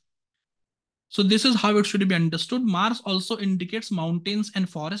 Animals. So this is how it should be understood. Mars also indicates mountains and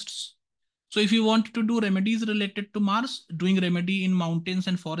forests. So if you want to do remedies related to Mars, doing remedy in mountains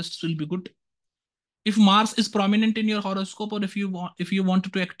and forests will be good. If Mars is prominent in your horoscope, or if you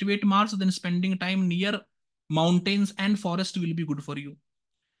want to activate Mars, then spending time near mountains and forest will be good for you.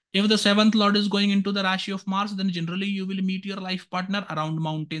 If the 7th lord is going into the Rashi of Mars, then generally you will meet your life partner around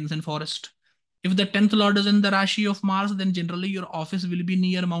mountains and forest. If the 10th lord is in the Rashi of Mars, then generally your office will be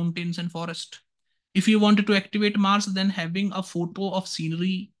near mountains and forest. If you wanted to activate Mars, then having a photo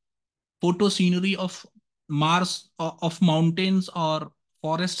scenery of Mars, of mountains or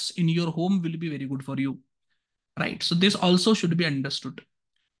forests in your home will be very good for you, right? So this also should be understood.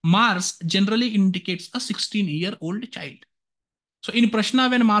 Mars generally indicates a 16-year-old child. So in Prashna,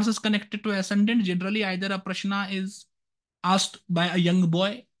 when Mars is connected to ascendant, generally either a Prashna is asked by a young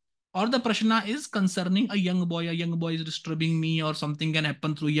boy, or the Prashna is concerning a young boy. A young boy is disturbing me, or something can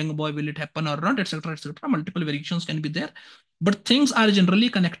happen through young boy. Will it happen or not, etc., etc. Multiple variations can be there, but things are generally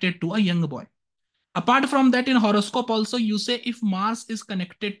connected to a young boy. Apart from that, in horoscope also, you say if Mars is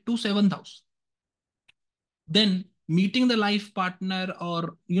connected to 7th house, then meeting the life partner,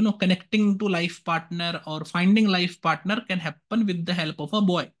 or connecting to life partner or finding life partner can happen with the help of a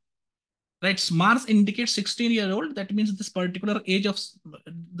boy, right? Mars indicates 16-year-old. That means this particular age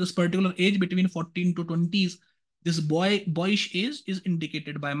between 14 to 20s, this boyish age is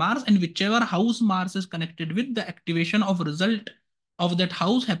indicated by Mars, and whichever house Mars is connected with, the activation of result of that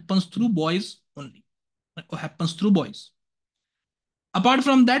house happens through boys only, or happens through boys. Apart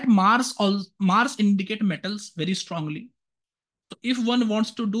from that, Mars indicate metals very strongly. So if one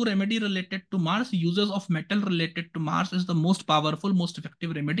wants to do remedy related to Mars, uses of metal related to Mars is the most powerful, most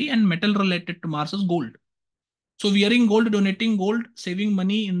effective remedy, and metal related to Mars is gold. So wearing gold, donating gold, saving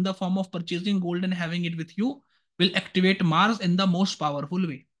money in the form of purchasing gold and having it with you will activate Mars in the most powerful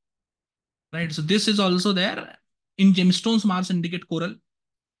way, right? So this is also there. In gemstones, Mars indicate coral.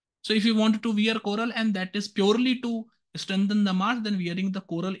 So if you want to wear coral and that is purely to strengthen the Mars, then wearing the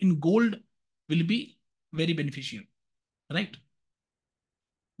coral in gold will be very beneficial, right?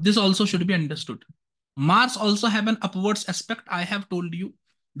 This also should be understood. Mars also have an upwards aspect. I have told you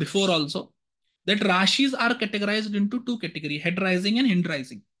before also that Rashis are categorized into two categories, head rising and hind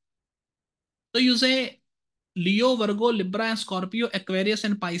rising. So you say Leo, Virgo, Libra, and Scorpio, Aquarius,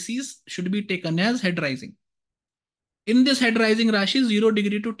 and Pisces should be taken as head rising. In this head rising Rashi, 0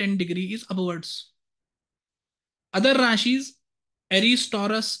 degree to 10 degree is upwards. Other Rashis, Aries,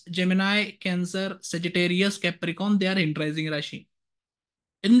 Taurus, Gemini, Cancer, Sagittarius, Capricorn, they are hind rising Rashi.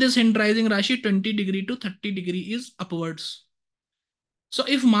 In this hind rising Rashi, 20 degree to 30 degree is upwards. So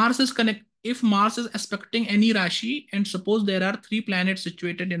if Mars is aspecting any Rashi, and suppose there are 3 planets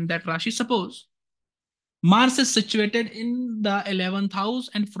situated in that Rashi, suppose Mars is situated in the 11th house,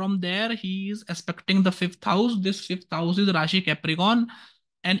 and from there he is aspecting the 5th house. This 5th house is Rashi Capricorn,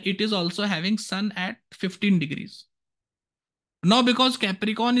 and it is also having Sun at 15 degrees. Now, because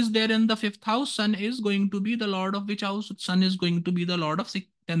Capricorn is there in the 5th house, Sun is going to be the lord of which house? Sun is going to be the lord of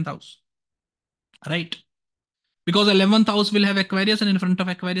 10th house, right? Because 11th house will have Aquarius, and in front of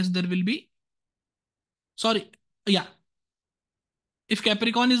Aquarius there will be, sorry, yeah. If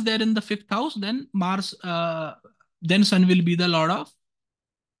Capricorn is there in the 5th house, then then Sun will be the lord of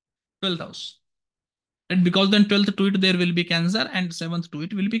 12th house. And because then 12th to it there will be Cancer, and 7th to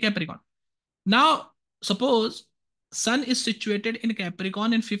it will be Capricorn. Now, suppose Sun is situated in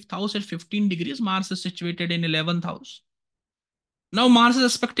Capricorn in 5th house at 15 degrees, Mars is situated in 11th house. Now Mars is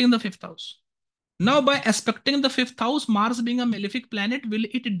aspecting the 5th house. Now by aspecting the 5th house, Mars being a malefic planet, will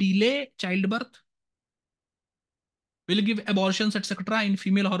it delay childbirth? Will give abortions, etc. in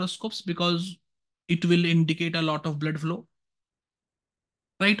female horoscopes because it will indicate a lot of blood flow,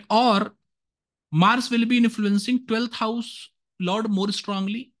 right? Or Mars will be influencing 12th house Lord more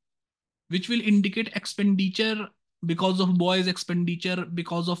strongly, which will indicate expenditure because of boys, expenditure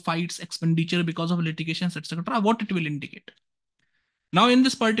because of fights, expenditure because of litigations, etc. What it will indicate. Now, in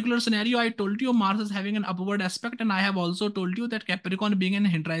this particular scenario, I told you Mars is having an upward aspect, and I have also told you that Capricorn being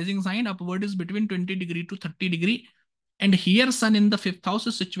an rising sign, upward is between 20 degree to 30 degree. And here Sun in the 5th house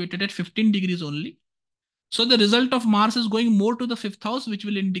is situated at 15 degrees only. So the result of Mars is going more to the 5th house, which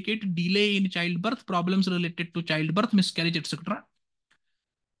will indicate delay in childbirth, problems related to childbirth, miscarriage, etc.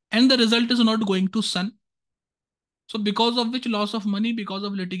 And the result is not going to Sun. So because of which loss of money, because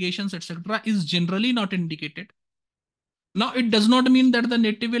of litigations, etc. is generally not indicated. Now, it does not mean that the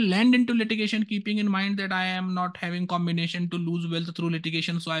native will land into litigation, keeping in mind that I am not having combination to lose wealth through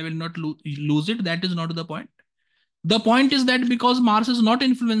litigation, so I will not lose it. That is not the point. The point is that because Mars is not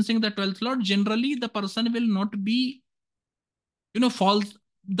influencing the 12th lord, generally the person will not be, false.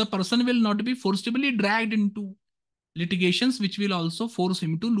 The person will not be forcibly dragged into litigations, which will also force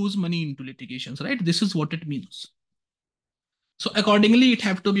him to lose money into litigations, right? This is what it means. So accordingly, it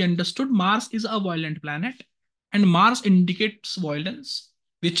have to be understood Mars is a violent planet and Mars indicates violence.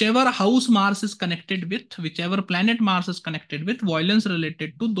 Whichever house Mars is connected with, whichever planet Mars is connected with, violence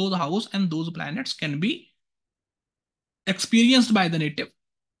related to those house and those planets can be experienced by the native,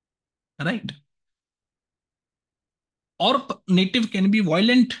 right? Or native can be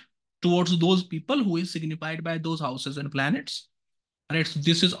violent towards those people who is signified by those houses and planets. Right, so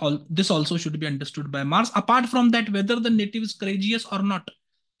this also should be understood by Mars. Apart from that, whether the native is courageous or not.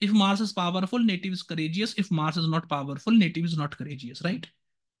 If Mars is powerful, native is courageous. If Mars is not powerful, native is not courageous, right?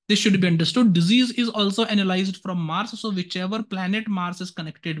 This should be understood. Disease is also analyzed from Mars. So whichever planet Mars is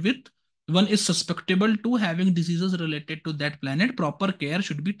connected with, one is susceptible to having diseases related to that planet. Proper care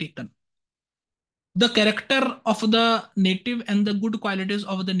should be taken. The character of the native and the good qualities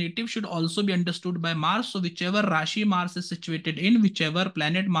of the native should also be understood by Mars. So whichever Rashi Mars is situated in, whichever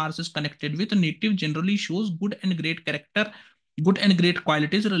planet Mars is connected with, native generally shows good and great character, good and great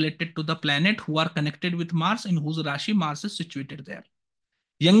qualities related to the planet who are connected with Mars, in whose Rashi Mars is situated there.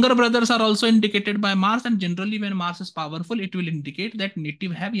 Younger brothers are also indicated by Mars, and generally when Mars is powerful, it will indicate that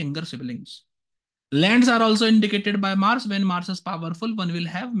native have younger siblings. Lands are also indicated by Mars. When Mars is powerful, one will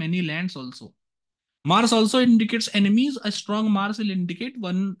have many lands also. Mars also indicates enemies. A strong Mars will indicate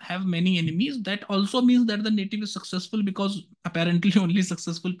one have many enemies. That also means that the native is successful, because apparently only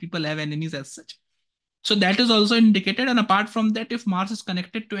successful people have enemies as such. So that is also indicated. And apart from that, if Mars is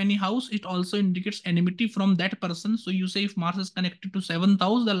connected to any house, it also indicates enmity from that person. So you say if Mars is connected to 7th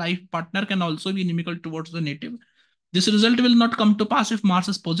house, the life partner can also be inimical towards the native. This result will not come to pass if Mars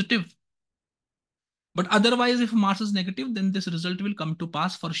is positive. But otherwise, if Mars is negative, then this result will come to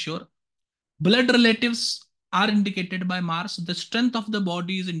pass for sure. Blood relatives are indicated by Mars. The strength of the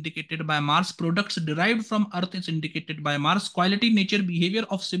body is indicated by Mars. Products derived from Earth is indicated by Mars. Quality, nature, behavior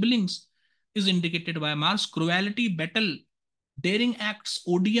of siblings is indicated by Mars. Cruelty, battle, daring acts,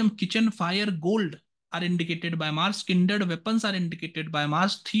 odium, kitchen, fire, gold are indicated by Mars. Kindred weapons are indicated by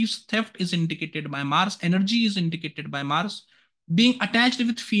Mars. Thieves, theft is indicated by Mars. Energy is indicated by Mars. Being attached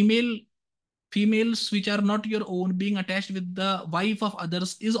with females which are not your own, being attached with the wife of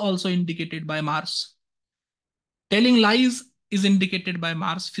others is also indicated by Mars. Telling lies is indicated by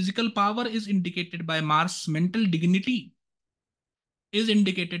Mars. Physical power is indicated by Mars. Mental dignity is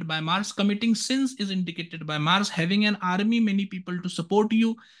indicated by Mars. Committing sins is indicated by Mars. Having an army, many people to support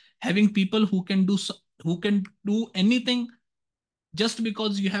you, having people who can do anything just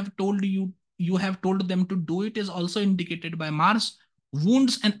because you have told them to do it, is also indicated by Mars.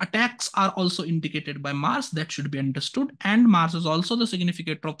 Wounds and attacks are also indicated by Mars. That should be understood. And Mars is also the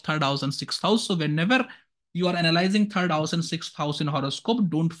significator of 3rd house and 6th house. So whenever you are analyzing 3rd house and 6th house in horoscope,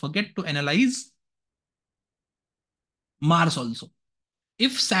 don't forget to analyze Mars also.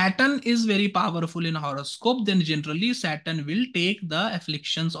 If Saturn is very powerful in horoscope, then generally Saturn will take the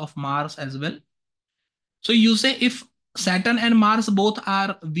afflictions of Mars as well. So you say if Saturn and Mars both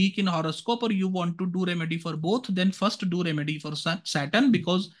are weak in horoscope, or you want to do remedy for both, then first do remedy for Saturn,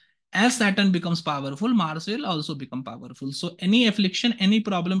 because as Saturn becomes powerful, Mars will also become powerful. So any affliction, any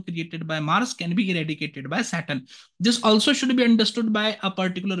problem created by Mars can be eradicated by Saturn. This also should be understood by a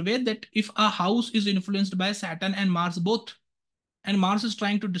particular way, that if a house is influenced by Saturn and Mars both, and Mars is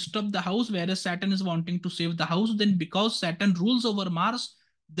trying to disturb the house, whereas Saturn is wanting to save the house, then because Saturn rules over Mars,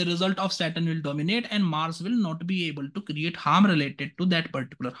 the result of Saturn will dominate and Mars will not be able to create harm related to that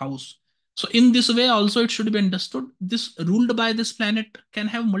particular house. So in this way also it should be understood, this ruled by this planet can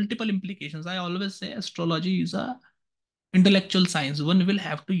have multiple implications. I always say astrology is a intellectual science. One will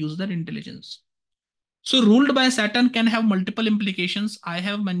have to use their intelligence. So ruled by Saturn can have multiple implications. I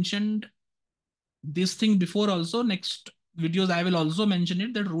have mentioned this thing before also. Next videos I will also mention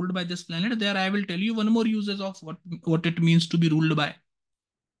it, that ruled by this planet. There I will tell you one more uses of what it means to be ruled by.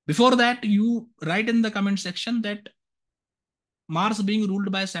 Before that, you write in the comment section that Mars being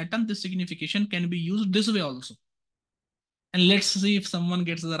ruled by Saturn, this signification can be used this way also. And let's see if someone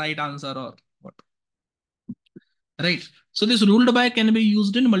gets the right answer or what. Right. So this ruled by can be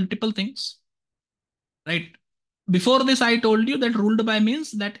used in multiple things. Right. Before this, I told you that ruled by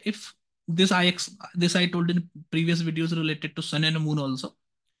means that if this I told in previous videos related to Sun and Moon also.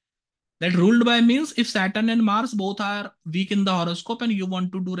 That ruled by means if Saturn and Mars both are weak in the horoscope and you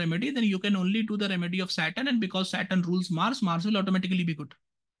want to do remedy, then you can only do the remedy of Saturn, and because Saturn rules Mars, Mars will automatically be good.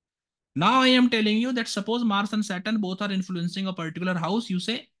 Now I am telling you that suppose Mars and Saturn both are influencing a particular house, you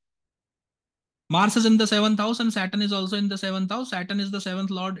say Mars is in the seventh house and Saturn is also in the seventh house. Saturn is the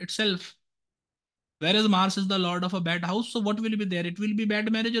seventh lord itself, whereas Mars is the lord of a bad house. So what will be there? It will be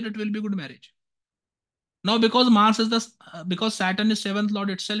bad marriage or it will be good marriage. Now, because because Saturn is seventh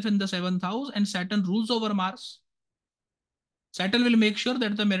lord itself in the seventh house and Saturn rules over Mars, Saturn will make sure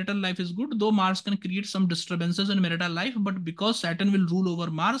that the marital life is good, though Mars can create some disturbances in marital life. But because Saturn will rule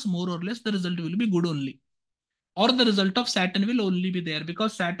over Mars, more or less the result will be good only. Or the result of Saturn will only be there,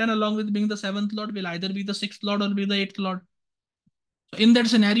 because Saturn, along with being the seventh lord, will either be the sixth lord or be the eighth lord. So in that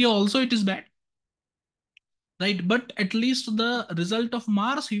scenario, also it is bad, right? But at least the result of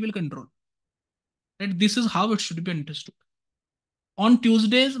Mars he will control. Right? This is how it should be understood. On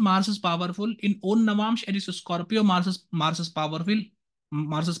Tuesdays, Mars is powerful. In own Navamsh, Aries Scorpio, Mars is powerful.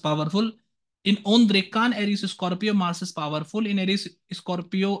 Mars is powerful. In own Drekan, Aries Scorpio, Mars is powerful. In Aries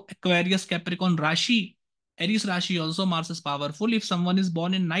Scorpio, Aquarius, Capricorn, Rashi, Aries Rashi also Mars is powerful. If someone is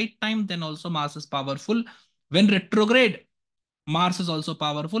born in night time, then also Mars is powerful. When retrograde, Mars is also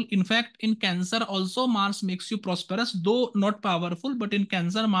powerful. In fact, in Cancer also Mars makes you prosperous, though not powerful, but in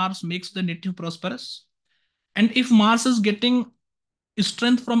Cancer, Mars makes the native prosperous. And if Mars is getting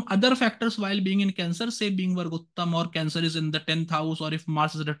strength from other factors while being in Cancer, say being Vargottam or Cancer is in the 10th house, or if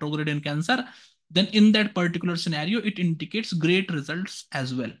Mars is retrograde in Cancer, then in that particular scenario, it indicates great results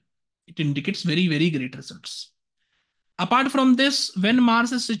as well. It indicates very, very great results. Apart from this, when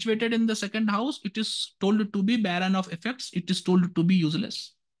Mars is situated in the second house, it is told to be barren of effects. It is told to be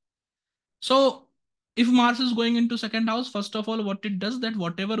useless. So if Mars is going into second house, first of all, what it does, that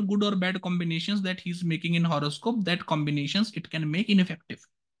whatever good or bad combinations that he's making in horoscope, that combinations it can make ineffective.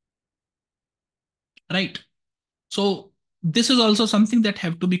 Right. So this is also something that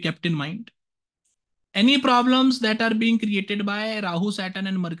have to be kept in mind. Any problems that are being created by Rahu, Saturn,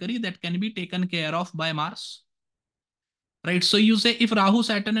 and Mercury, that can be taken care of by Mars. Right. So you say if Rahu,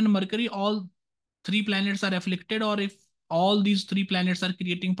 Saturn, and Mercury, all three planets are afflicted, or if all these three planets are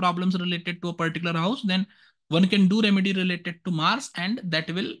creating problems related to a particular house, then one can do remedy related to Mars and that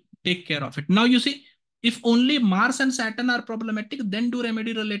will take care of it. Now you see, if only Mars and Saturn are problematic, then do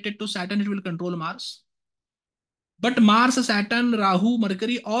remedy related to Saturn, it will control Mars. But Mars, Saturn, Rahu,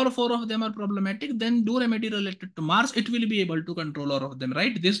 Mercury, all four of them are problematic, then do remedy related to Mars, it will be able to control all of them,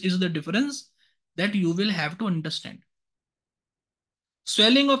 right? This is the difference that you will have to understand.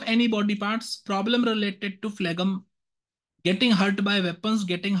 Swelling of any body parts, problem related to phlegm, getting hurt by weapons,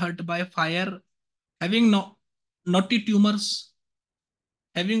 getting hurt by fire, having naughty tumors,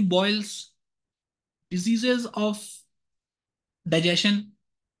 having boils, diseases of digestion,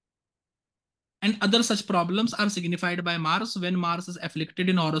 and other such problems are signified by Mars when Mars is afflicted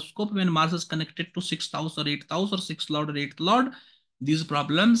in horoscope, when Mars is connected to sixth house or eighth house or sixth lord or eighth lord. These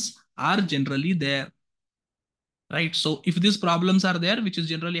problems are generally there. Right. So if these problems are there, which is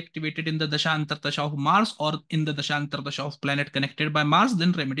generally activated in the Dasha Antartasha of Mars or in the Dasha Antartasha of planet connected by Mars,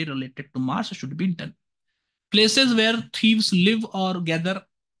 then remedy related to Mars should be done. Places where thieves live or gather,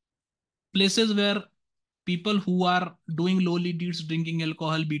 places where people who are doing lowly deeds, drinking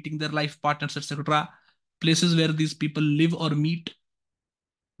alcohol, beating their life partners, etc., places where these people live or meet,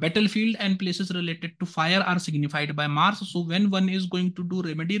 battlefield and places related to fire are signified by Mars. So when one is going to do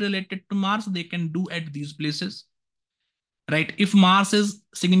remedy related to Mars, they can do at these places. Right? If Mars is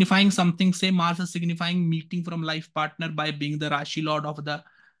signifying something, say Mars is signifying meeting from life partner by being the Rashi Lord of the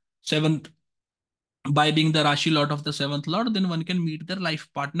seventh, by being the Rashi Lord of the seventh Lord, then one can meet their life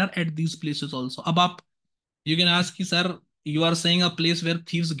partner at these places also. Abap, you can ask, sir, you are saying a place where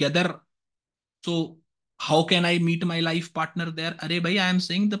thieves gather. So how can I meet my life partner there? Arey bhai, I am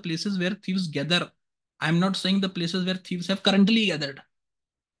saying the places where thieves gather. I am not saying the places where thieves have currently gathered.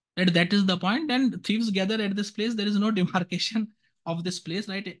 Right? That is the point. And thieves gather at this place. There is no demarcation of this place,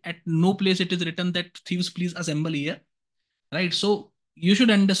 right? At no place it is written that thieves please assemble here, right? So you should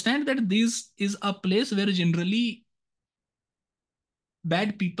understand that this is a place where generally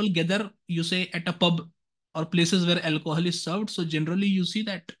bad people gather, you say at a pub or places where alcohol is served. So generally you see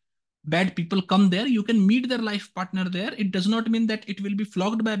that bad people come there, you can meet their life partner there. It does not mean that it will be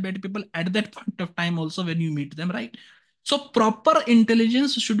flogged by bad people at that point of time also when you meet them, right? So proper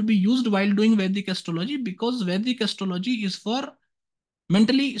intelligence should be used while doing Vedic astrology, because Vedic astrology is for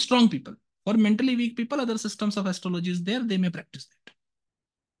mentally strong people. For mentally weak people, other systems of astrology is there, they may practice that.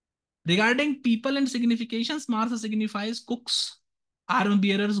 Regarding people and significations, Mars signifies cooks, arm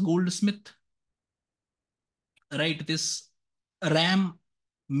bearers, goldsmith, right? This ram,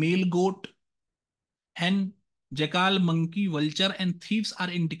 male goat, hen, jackal, monkey, vulture, and thieves are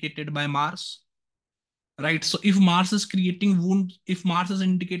indicated by Mars, right? So if Mars is creating wounds, if Mars is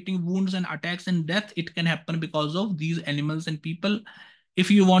indicating wounds and attacks and death, it can happen because of these animals and people. If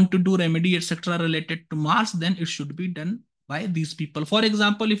you want to do remedy, etc., related to Mars, then it should be done by these people. For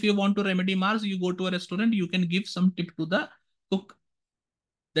example, if you want to remedy Mars, you go to a restaurant, you can give some tip to the cook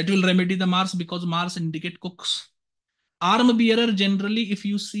that will remedy the Mars, because Mars indicate cooks. Arm bearer, generally, if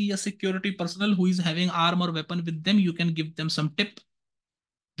you see a security personnel who is having arm or weapon with them, you can give them some tip.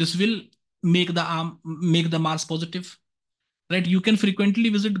 This will make the Mars positive, right? You can frequently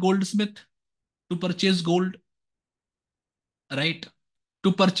visit goldsmith to purchase gold, right?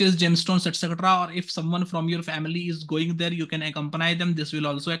 To purchase gemstones, etc. Or if someone from your family is going there, you can accompany them. This will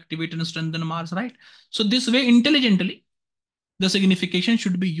also activate and strengthen Mars, right? So this way, intelligently, the signification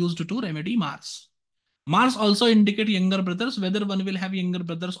should be used to remedy Mars. Mars also indicate younger brothers. Whether one will have younger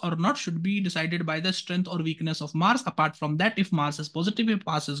brothers or not should be decided by the strength or weakness of Mars. Apart from that, if Mars is positive, if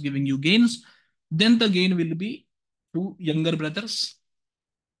Mars is giving you gains, then the gain will be to younger brothers,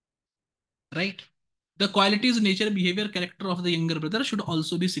 right? The qualities, nature, behavior, character of the younger brother should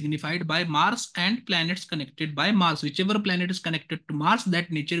also be signified by Mars and planets connected by Mars. Whichever planet is connected to Mars,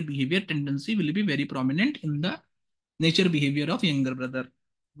 that nature, behavior, tendency will be very prominent in the nature, behavior of younger brother.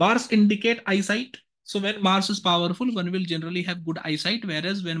 Mars indicate eyesight. So when Mars is powerful, one will generally have good eyesight,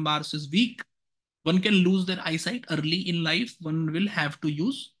 whereas when Mars is weak, one can lose their eyesight early in life. One will have to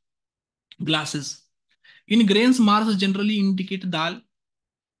use glasses. In grains, Mars generally indicate dal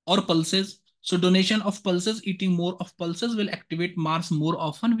or pulses. So donation of pulses, eating more of pulses will activate Mars more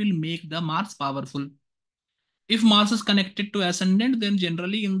often, will make the Mars powerful. If Mars is connected to ascendant, then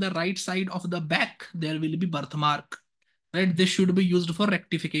generally in the right side of the back, there will be birthmark, right? This should be used for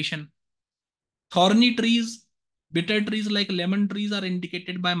rectification. Thorny trees, bitter trees like lemon trees are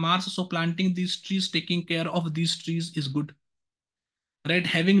indicated by Mars. So planting these trees, taking care of these trees is good, right?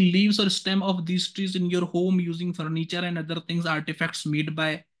 Having leaves or stem of these trees in your home, using furniture and other things, artifacts made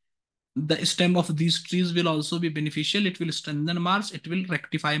by the stem of these trees will also be beneficial. It will strengthen Mars. It will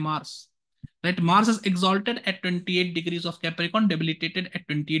rectify Mars. Right? Mars is exalted at 28 degrees of Capricorn, debilitated at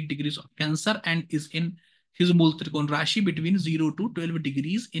 28 degrees of Cancer, and is in his Mool Trikon Rashi between 0 to 12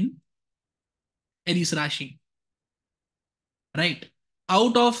 degrees in Aries Rashi. Right?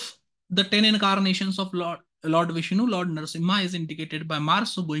 Out of the 10 incarnations of Lord Vishnu, Lord Narasimha is indicated by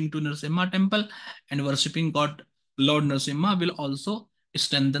Mars. So going to Narasimha temple and worshipping God Lord Narasimha will also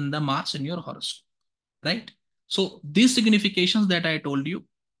strengthen the Mars in your horoscope. Right? So these significations that I told you,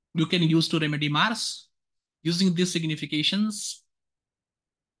 you can use to remedy Mars. Using these significations,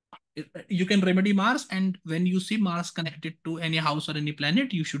 you can remedy Mars, and when you see Mars connected to any house or any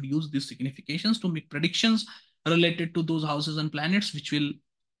planet, you should use these significations to make predictions related to those houses and planets, which will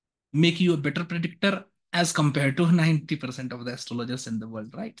make you a better predictor as compared to 90% of the astrologers in the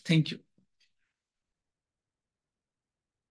world, right? Thank you.